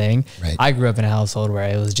 the whole thing. Right. I grew up in a household where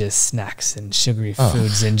it was just snacks and sugary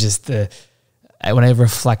foods, and just when I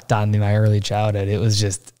reflect on my early childhood, it was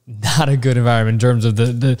just not a good environment in terms of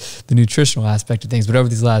the nutritional aspect of things. But over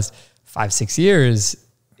these last 5-6 years,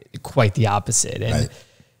 quite the opposite. And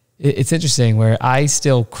it's interesting where I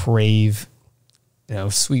still crave,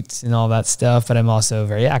 sweets and all that stuff, but I'm also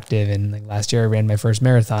very active. And like last year I ran my first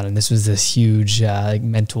marathon, and this was this huge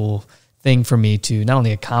mental thing for me to not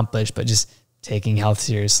only accomplish, but just taking health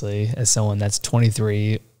seriously as someone that's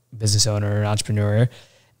 23, business owner, entrepreneur.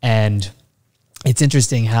 And it's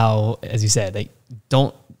interesting how, as you said, like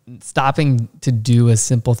stopping to do a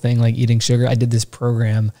simple thing like eating sugar. I did this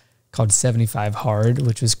program called 75 Hard,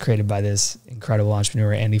 which was created by this incredible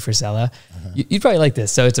entrepreneur, Andy Frisella. You'd probably like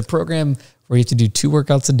this. So it's a program where you have to do 2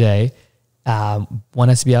 workouts a day. One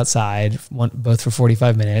has to be outside, both for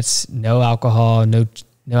 45 minutes, no alcohol, no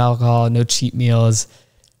cheat meals,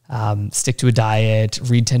 stick to a diet,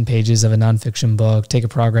 read 10 pages of a nonfiction book, take a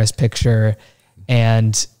progress picture.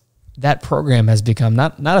 And that program has become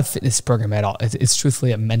not a fitness program at all. It's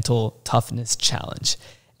truthfully a mental toughness challenge.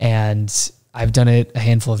 And I've done it a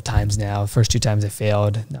handful of times now. First 2 times I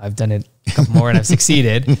failed. Now I've done it a couple more and I've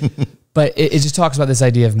succeeded. But it just talks about this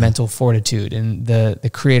idea of mental fortitude. And the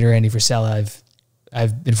creator, Andy Frisella,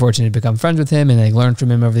 I've been fortunate to become friends with him, and I learned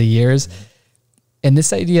from him over the years. And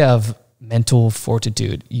this idea of mental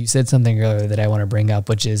fortitude, you said something earlier that I want to bring up,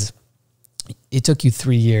 which is it took you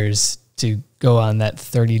 3 years to go on that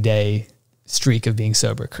 30-day streak of being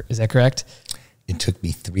sober. Is that correct? It took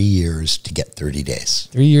me 3 years to get 30 days.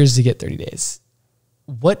 3 years to get 30 days.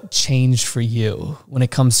 What changed for you when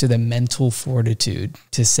it comes to the mental fortitude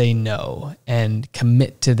to say no and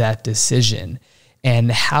commit to that decision?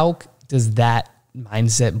 And how does that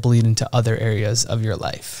mindset bleed into other areas of your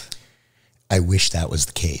life? I wish that was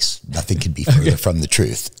the case. Nothing could be further from the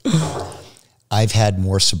truth. I've had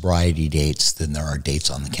more sobriety dates than there are dates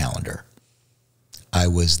on the calendar. I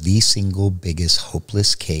was the single biggest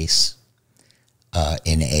hopeless case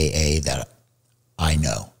in AA that I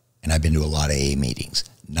know. And I've been to a lot of AA meetings,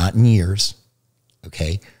 not in years,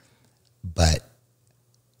 okay, but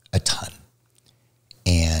a ton.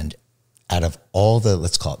 And out of all the,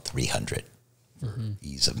 let's call it 300 for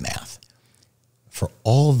ease of math, for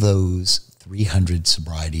all those 300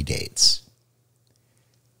 sobriety dates,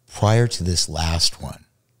 prior to this last one,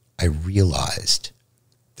 I realized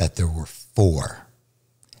that there were 4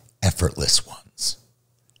 effortless ones.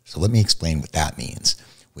 So let me explain what that means.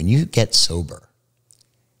 When you get sober,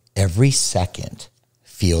 every second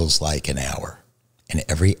feels like an hour, and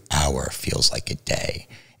every hour feels like a day,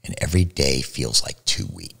 and every day feels like 2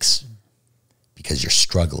 weeks, because you're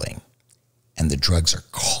struggling and the drugs are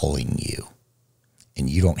calling you, and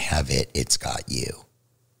you don't have it, it's got you.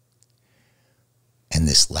 And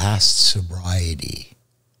this last sobriety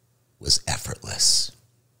was effortless.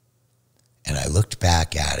 And I looked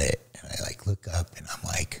back at it, and I look up and I'm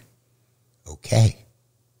like, okay,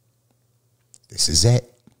 this is it.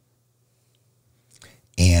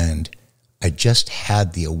 And I just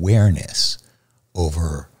had the awareness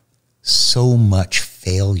over so much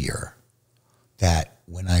failure that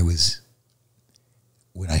when I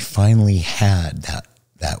finally had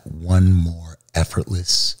that one more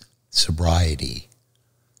effortless sobriety,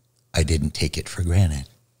 I didn't take it for granted,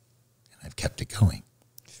 and I've kept it going.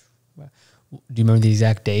 Do you remember the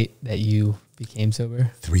exact date that you became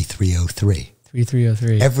sober? 3303.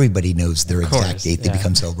 3303. Everybody knows their exact date they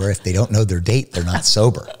become sober. If they don't know their date, they're not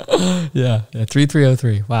sober. Yeah,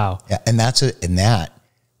 3303. Wow. Yeah, and that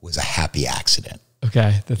was a happy accident.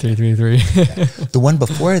 Okay, the 3303. The one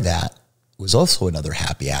before that was also another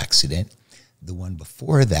happy accident. The one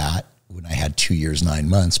before that, when I had 2 years, 9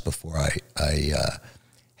 months before I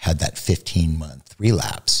had that 15-month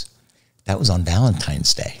relapse, that was on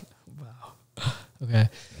Valentine's Day. Wow. Okay.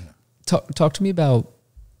 Yeah. Talk to me about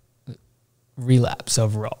relapse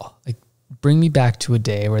overall. Like, bring me back to a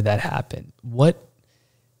day where that happened. What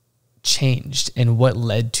changed and what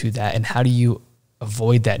led to that? And how do you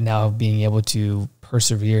avoid that now, being able to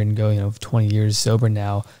persevere and go, 20 years sober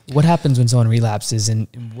now? What happens when someone relapses, and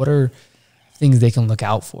what are things they can look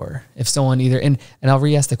out for if someone and I'll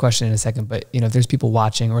re-ask the question in a second, but if there's people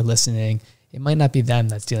watching or listening, it might not be them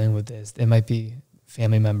that's dealing with this. It might be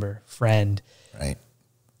family member, friend. Right.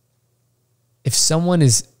 If someone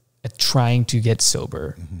is trying to get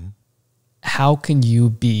sober, how can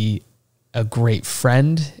you be a great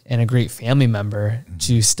friend and a great family member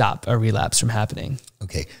to stop a relapse from happening?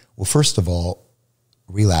 Okay. Well, first of all,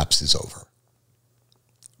 relapse is over.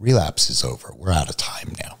 Relapse is over. We're out of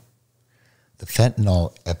time now. The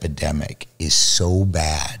fentanyl epidemic is so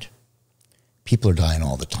bad. People are dying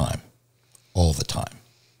all the time.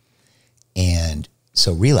 And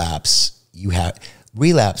so relapse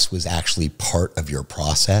was actually part of your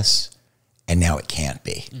process, and now it can't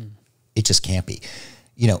be. It just can't be.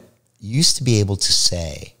 You used to be able to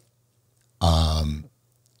say,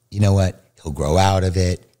 you know what, he'll grow out of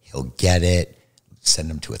it, he'll get it,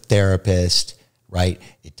 send him to a therapist, right?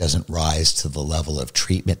 It doesn't rise to the level of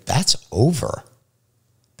treatment. That's over.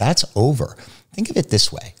 That's over. Think of it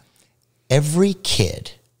this way. Every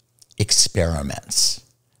kid experiments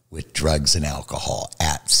with drugs and alcohol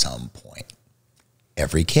at some point.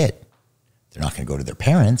 Every kid. They're not going to go to their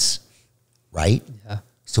parents, right? Yeah.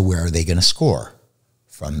 So where are they going to score?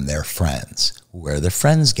 From their friends. Where are their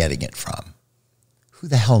friends getting it from? Who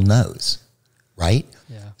the hell knows, right?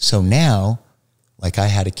 Yeah. So now, like, I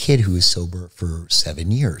had a kid who was sober for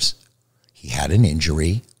 7 years. He had an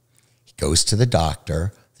injury. He goes to the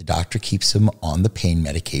doctor. The doctor keeps him on the pain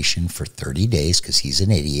medication for 30 days because he's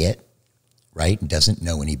an idiot, right? And doesn't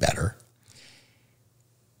know any better.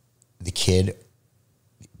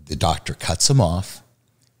 The doctor cuts him off.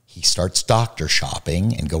 He starts doctor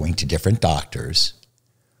shopping and going to different doctors.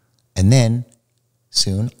 And then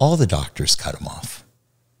soon all the doctors cut him off.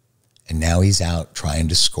 And now he's out trying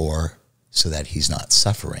to score so that he's not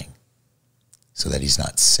suffering, so that he's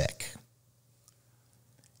not sick.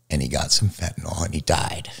 And he got some fentanyl and he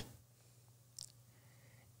died.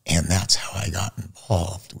 And that's how I got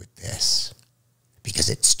involved with this, because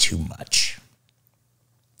it's too much.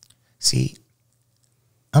 See,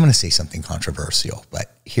 I'm going to say something controversial,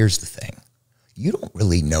 but here's the thing. You don't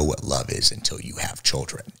really know what love is until you have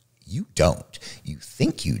children. You don't. You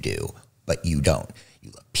think you do, but you don't.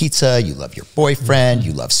 You love pizza, you love your boyfriend,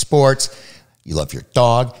 you love sports, you love your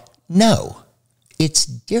dog. No, it's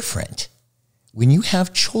different. When you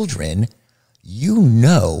have children, you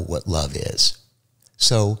know what love is.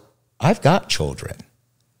 So I've got children,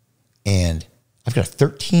 and I've got a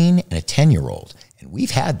 13 and a 10-year-old, and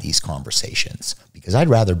we've had these conversations because I'd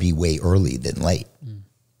rather be way early than late.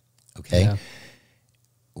 Okay? Yeah.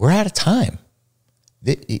 We're out of time.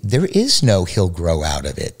 There is no he'll grow out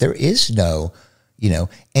of it. There is no,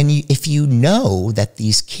 and if you know that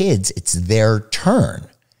these kids, it's their turn.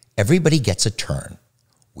 Everybody gets a turn.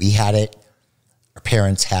 We had it. Our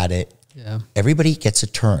parents had it. Yeah. Everybody gets a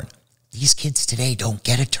turn. These kids today don't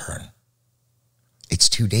get a turn. It's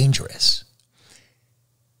too dangerous.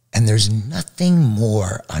 And there's nothing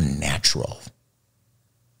more unnatural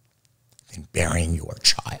than burying your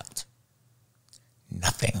child.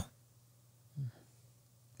 Nothing.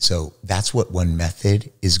 So that's what One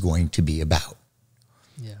Method is going to be about.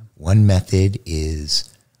 Yeah. One Method is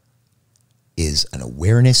an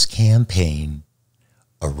awareness campaign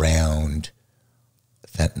around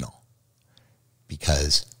fentanyl,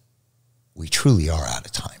 because we truly are out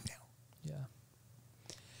of time now.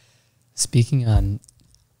 Yeah. Speaking on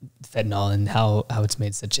fentanyl and how it's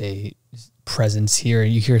made such a presence here,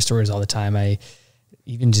 you hear stories all the time.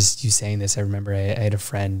 Even just you saying this, I remember I had a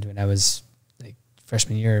friend when I was like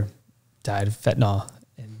freshman year, died of fentanyl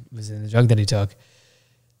and was in the drug that he took.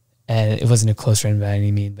 And it wasn't a close friend by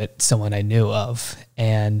any means, but someone I knew of.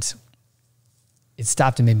 And it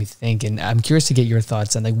stopped and made me think. And I'm curious to get your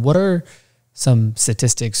thoughts on, like, what are some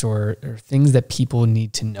statistics or things that people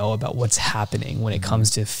need to know about what's happening when it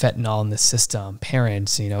comes to fentanyl in the system?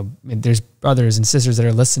 Parents, there's brothers and sisters that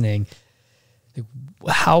are listening. Like,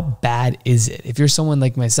 how bad is it? If you're someone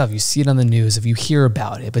like myself, you see it on the news, if you hear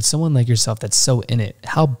about it, but someone like yourself that's so in it,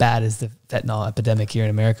 how bad is the fentanyl epidemic here in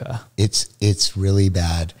America? It's really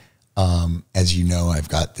bad. As you know, I've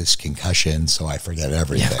got this concussion, so I forget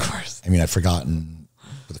everything. Yeah, of course. I mean, I've forgotten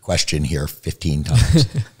with a question here 15 times.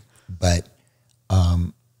 But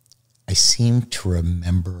I seem to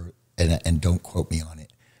remember, and don't quote me on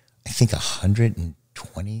it, I think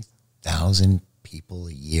 120,000 people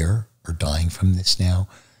a year are dying from this now.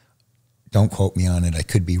 Don't quote me on it. I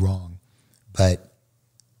could be wrong. But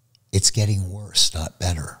it's getting worse, not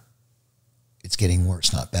better. It's getting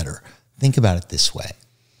worse, not better. Think about it this way.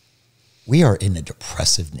 We are in a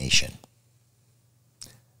depressive nation.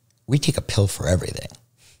 We take a pill for everything.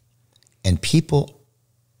 And people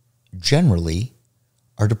generally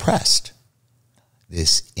are depressed.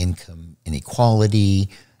 This income inequality,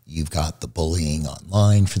 you've got the bullying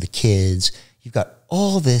online for the kids, you've got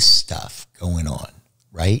all this stuff going on,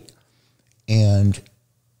 right? And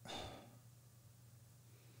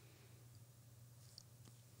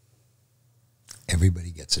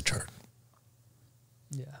everybody gets a turn.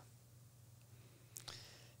 Yeah.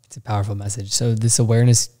 It's a powerful message. So this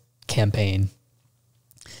awareness campaign,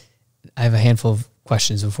 I have a handful of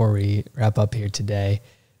questions before we wrap up here today.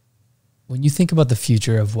 When you think about the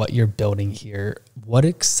future of what you're building here, what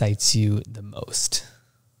excites you the most?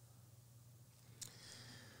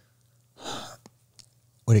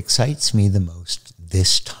 What excites me the most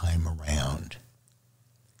this time around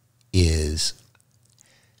is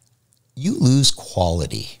you lose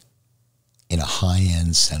quality in a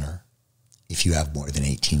high-end center if you have more than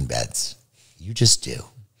 18 beds. You just do.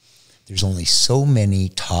 There's only so many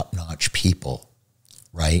top-notch people,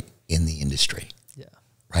 right, in the industry. Yeah.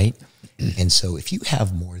 Right? And so if you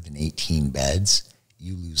have more than 18 beds,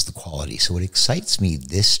 you lose the quality. So what excites me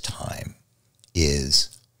this time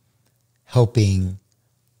is helping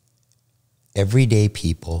everyday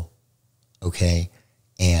people, okay?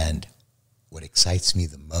 And what excites me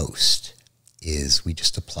the most is we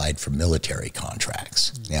just applied for military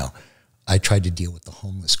contracts. Mm-hmm. Now, I tried to deal with the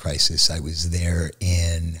homeless crisis. I was there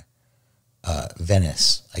in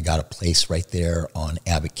Venice. I got a place right there on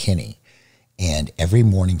Abbot Kinney. And every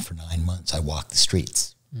morning for 9 months, I walked the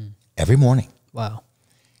streets. Every morning. Wow.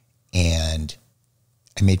 And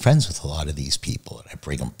I made friends with a lot of these people. And I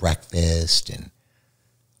bring them breakfast. And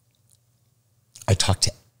I talked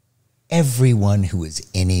to everyone who was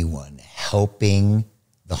anyone helping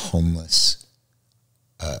the homeless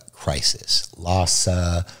crisis.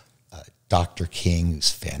 Lhasa, Dr. King,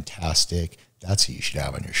 who's fantastic. That's who you should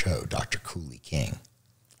have on your show, Dr. Cooley King.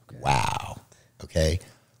 Okay. Wow. Okay.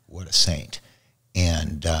 What a saint.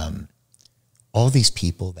 And all these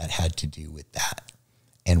people that had to do with that.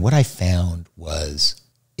 And what I found was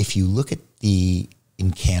if you look at the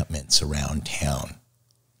encampments around town,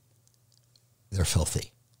 they're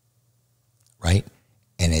filthy, right?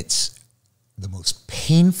 And it's the most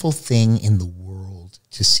painful thing in the world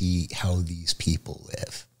to see how these people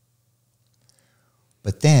live.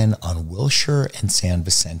 But then on Wilshire and San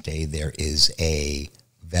Vicente, there is a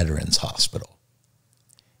veterans hospital.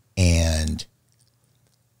 And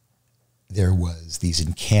there was these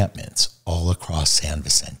encampments all across San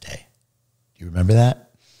Vicente. Do you remember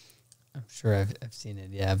that? I'm sure I've seen it,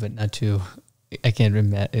 yeah, but not too, I can't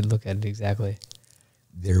look at it exactly.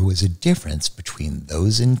 There was a difference between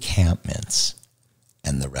those encampments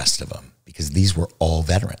and the rest of them because these were all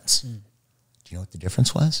veterans. Do you know what the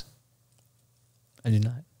difference was? I do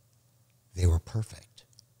not. They were perfect.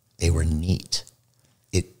 They were neat.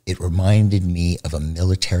 It reminded me of a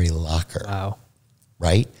military locker. Wow.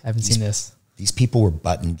 Right? I haven't seen this. These people were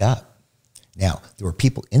buttoned up. Now, there were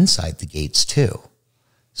people inside the gates too.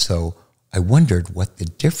 So I wondered what the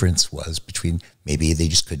difference was between, maybe they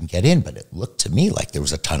just couldn't get in, but it looked to me like there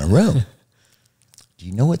was a ton of room. Do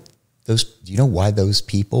you know why those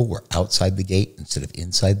people were outside the gate instead of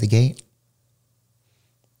inside the gate?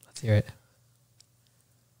 Let's hear it.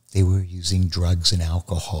 They were using drugs and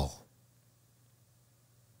alcohol.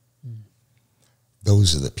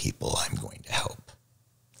 Those are the people I'm going to help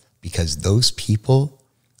because those people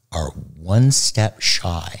are one step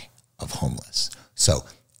shy of homeless. So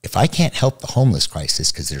if I can't help the homeless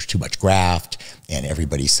crisis because there's too much graft and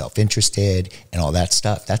everybody's self-interested and all that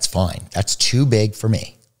stuff, that's fine. That's too big for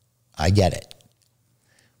me. I get it.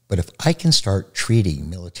 But if I can start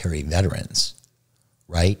treating military veterans,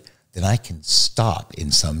 right, then I can stop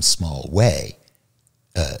in some small way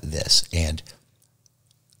this. And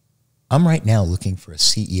I'm right now looking for a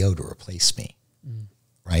CEO to replace me,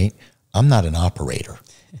 right? I'm not an operator.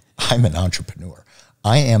 I'm an entrepreneur.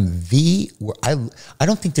 I am I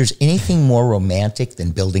don't think there's anything more romantic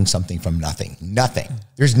than building something from nothing. Nothing.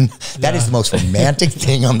 That is the most romantic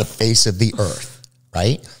thing on the face of the earth,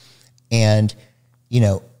 right? And,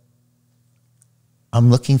 I'm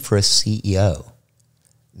looking for a CEO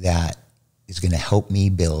that is going to help me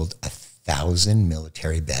build 1,000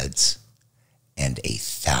 military beds and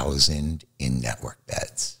 1,000 1,000 in-network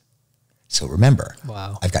beds. So remember,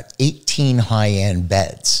 Wow. I've got 18 high-end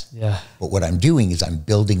beds. Yeah. But what I'm doing is I'm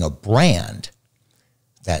building a brand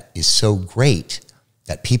that is so great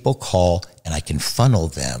that people call and I can funnel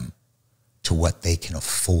them to what they can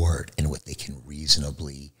afford and what they can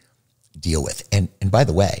reasonably deal with. And by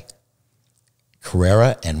the way,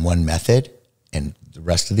 Carrara and One Method and the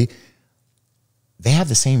rest of they have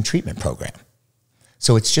the same treatment program.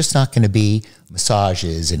 So it's just not going to be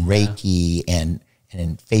massages and Reiki and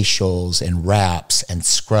facials and wraps and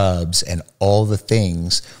scrubs and all the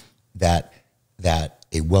things that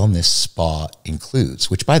a wellness spa includes,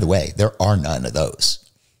 which, by the way, there are none of those,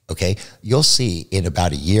 okay? You'll see in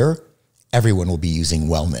about a year, everyone will be using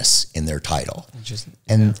wellness in their title.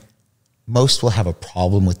 And most will have a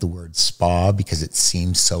problem with the word spa because it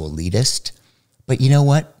seems so elitist. But you know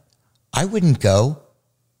what? I wouldn't go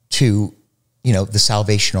to, the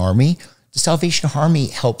Salvation Army. The Salvation Army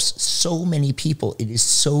helps so many people. It is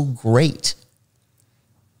so great.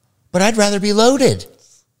 But I'd rather be loaded.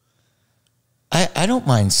 I don't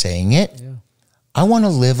mind saying it. Yeah. I want to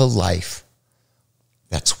live a life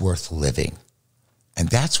that's worth living. And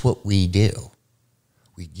that's what we do.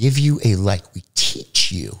 We give you a life. We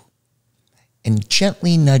teach you and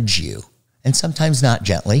gently nudge you. And sometimes not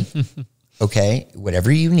gently. Okay?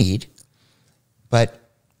 Whatever you need. But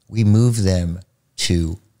we move them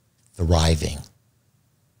to thriving.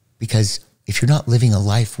 Because if you're not living a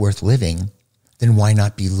life worth living, then why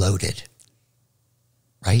not be loaded?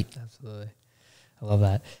 Right? Absolutely. I love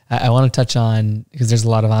that. I want to touch on, because there's a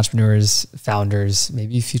lot of entrepreneurs, founders,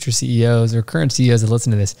 maybe future CEOs or current CEOs that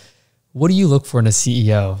listen to this. What do you look for in a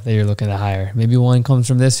CEO that you're looking to hire? Maybe one comes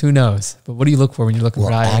from this, who knows? But what do you look for when you're looking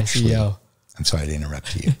for hiring a CEO? I'm sorry to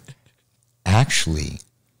interrupt you. Actually,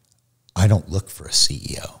 I don't look for a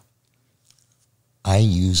CEO. I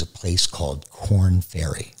use a place called Korn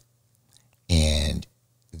Ferry, and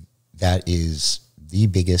that is the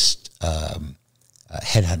biggest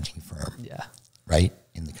headhunting firm, right,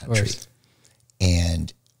 in the country.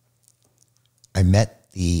 And I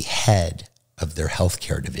met the head of their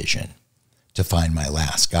healthcare division to find my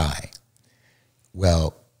last guy.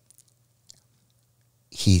 Well,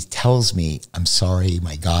 he tells me, I'm sorry,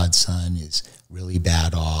 my godson is really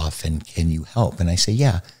bad off, and can you help? And I say,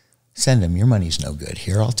 yeah, send him. Your money's no good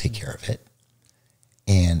here. I'll take care of it.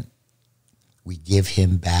 And we give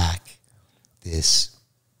him back this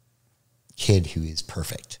kid who is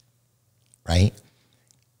perfect, right?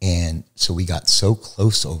 And so we got so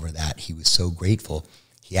close over that. He was so grateful.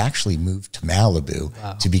 He actually moved to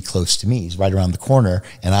Malibu to be close to me. He's right around the corner,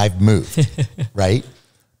 and I've moved, right?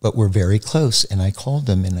 But we're very close. And I called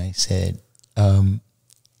him and I said,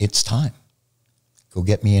 it's time. Go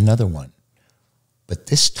get me another one. But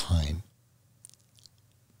this time,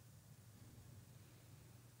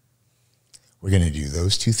 we're going to do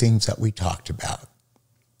those two things that we talked about.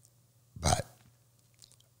 But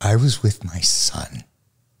I was with my son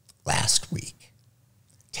last week,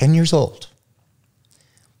 10 years old,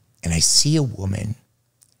 and I see a woman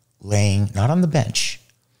laying, not on the bench,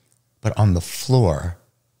 but on the floor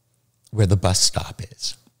where the bus stop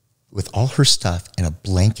is, with all her stuff and a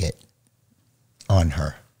blanket on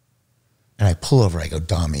her. And I pull over, I go,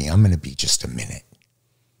 Dami, I'm going to be just a minute.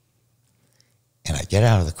 And I get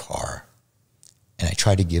out of the car, and I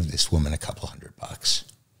try to give this woman a couple $100.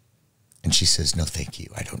 And she says, no, thank you.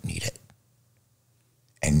 I don't need it.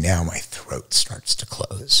 And now my throat starts to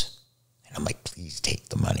close. And I'm like, please take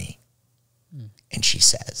the money. And she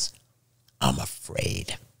says, I'm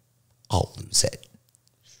afraid I'll lose it.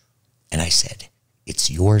 And I said, it's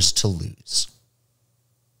yours to lose.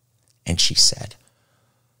 And she said,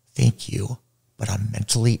 thank you, but I'm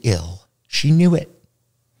mentally ill. She knew it.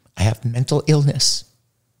 I have mental illness.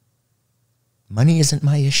 Money isn't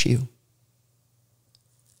my issue.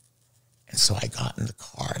 And so I got in the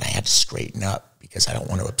car and I had to straighten up because I don't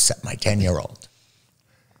want to upset my 10-year-old.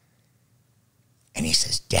 And he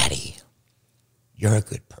says, Daddy, you're a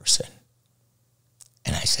good person.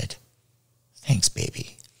 And I said, thanks,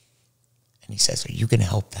 baby. And he says, are you going to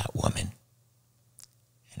help that woman?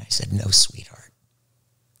 And I said, no, sweetheart.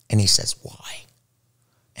 And he says, why?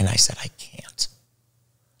 And I said, I can't.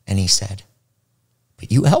 And he said,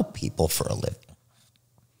 but you help people for a living.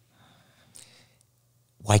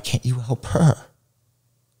 Why can't you help her?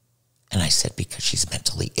 And I said, because she's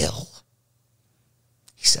mentally ill.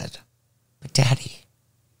 He said, but Daddy,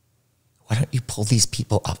 why don't you pull these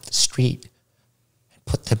people off the street and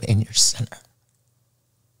put them in your center?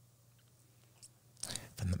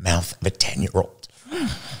 From the mouth of a 10-year-old.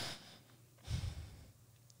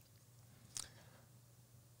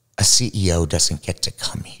 A CEO doesn't get to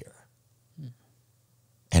come here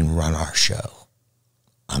and even run our show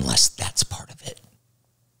unless that's part of it.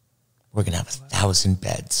 We're going to have 1,000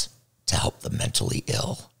 beds to help the mentally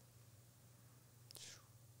ill.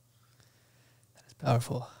 That is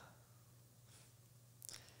powerful.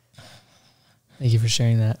 Thank you for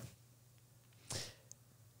sharing that.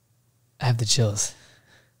 I have the chills.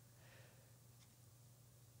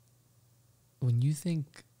 When you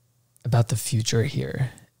think about the future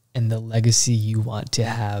here and the legacy you want to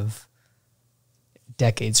have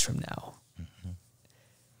decades from now,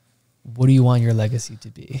 what do you want your legacy to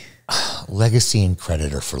be? Legacy and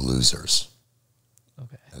credit are for losers.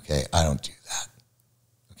 Okay, I don't do that.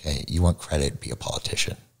 Okay, you want credit, be a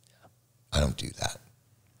politician. Yeah. I don't do that.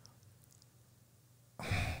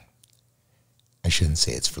 I shouldn't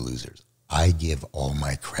say it's for losers. I give all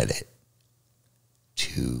my credit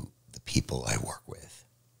to the people I work with.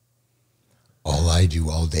 All I do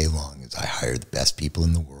all day long is I hire the best people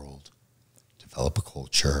in the world, develop a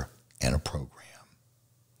culture and a program,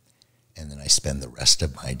 and then I spend the rest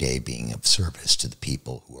of my day being of service to the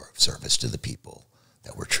people who are of service to the people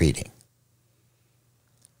that we're treating.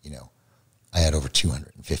 You know, I had over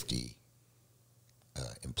 250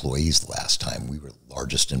 employees the last time. We were the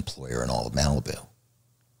largest employer in all of Malibu.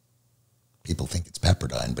 People think it's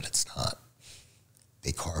Pepperdine, but it's not.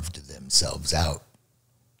 They carved themselves out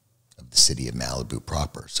of the city of Malibu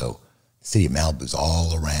proper. So the city of Malibu's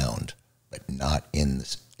all around, but not in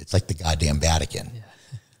this. It's like the goddamn Vatican. Yeah.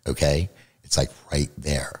 Okay? It's like right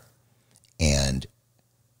there. And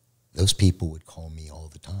those people would call me all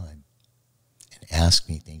the time and ask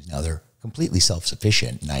me things. Now, they're completely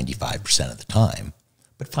self-sufficient 95% of the time,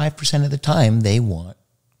 but 5% of the time they want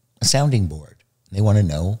a sounding board. They want to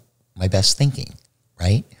know my best thinking,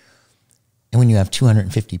 right? And when you have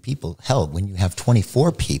 250 people, hell, when you have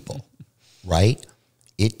 24 people, right,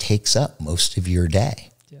 it takes up most of your day.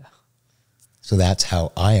 Yeah. So that's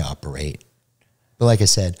how I operate. But like I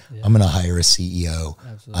said, yeah. I'm going to hire a CEO.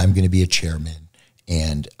 Absolutely. I'm going to be a chairman.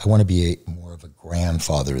 And I want to be more of a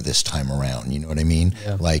grandfather this time around. You know what I mean?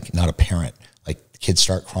 Yeah. Like, not a parent. Like, the kids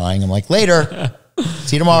start crying. I'm like, later.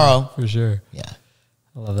 See you tomorrow. For sure. Yeah.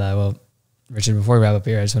 I love that. Well, Richard, before we wrap up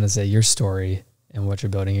here, I just want to say your story and what you're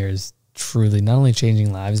building here is truly not only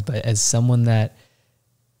changing lives, but as someone that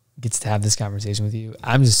gets to have this conversation with you,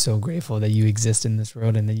 I'm just so grateful that you exist in this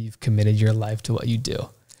world and that you've committed your life to what you do.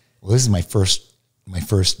 Well, this is my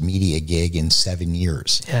first media gig in 7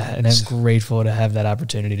 years. Yeah, and I'm grateful to have that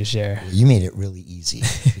opportunity to share. You made it really easy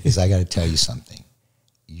because I got to tell you something.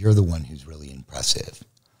 You're the one who's really impressive.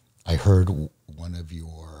 I heard one of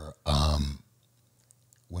your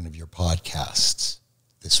podcasts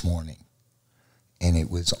this morning, and it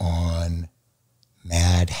was on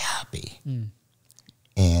Mad Happy.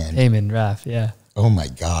 And Eamon, Raph, yeah. Oh my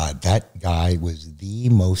God, that guy was the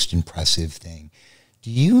most impressive thing.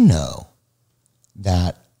 Do you know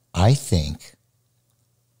that I think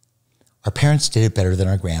our parents did it better than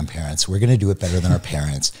our grandparents? We're going to do it better than our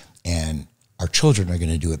parents, and our children are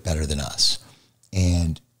going to do it better than us.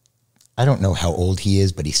 And I don't know how old he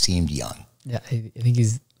is, but he seemed young. Yeah, I think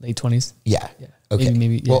he's late 20s. Yeah. Okay.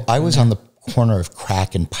 Maybe well, I was on the corner of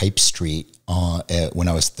Crack and Pipe Street when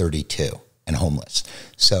I was 32 and homeless.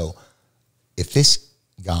 So if this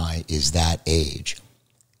guy is that age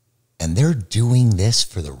and they're doing this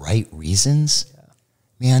for the right reasons,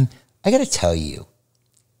 man, I got to tell you,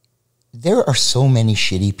 there are so many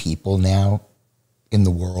shitty people now in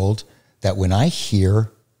the world that when I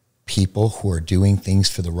hear people who are doing things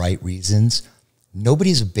for the right reasons,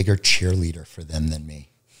 nobody's a bigger cheerleader for them than me.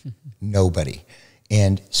 Nobody.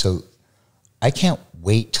 And so I can't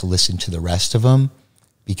wait to listen to the rest of them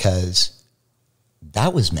because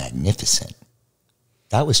that was magnificent.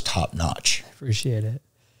 That was top notch. I appreciate it.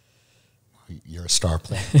 You're a star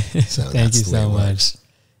player. So thank you so much.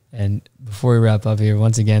 And before we wrap up here,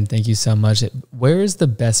 once again, thank you so much. Where is the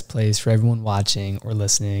best place for everyone watching or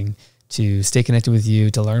listening to stay connected with you,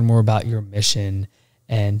 to learn more about your mission,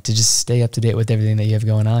 and to just stay up to date with everything that you have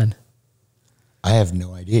going on? I have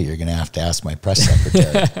no idea. You're going to have to ask my press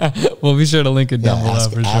secretary. We'll be sure to link it down below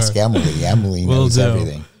for sure. Ask Emily. Emily knows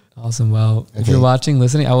everything. Awesome. Well, if you're watching,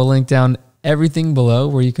 listening, I will link down everything below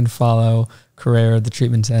where you can follow Carrara, the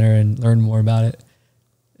treatment center, and learn more about it.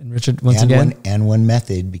 And Richard, once again. One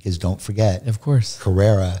method, because don't forget, of course,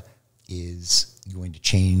 Carrara is going to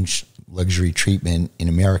change luxury treatment in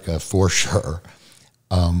America for sure.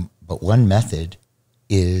 But one method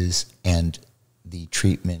is, and the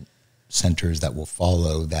treatment centers that will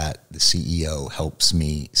follow that the CEO helps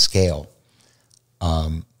me scale.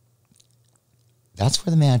 That's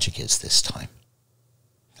where the magic is this time.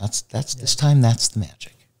 This time, that's the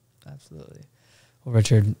magic. Absolutely. Well,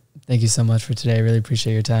 Richard, thank you so much for today. I really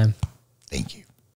appreciate your time. Thank you.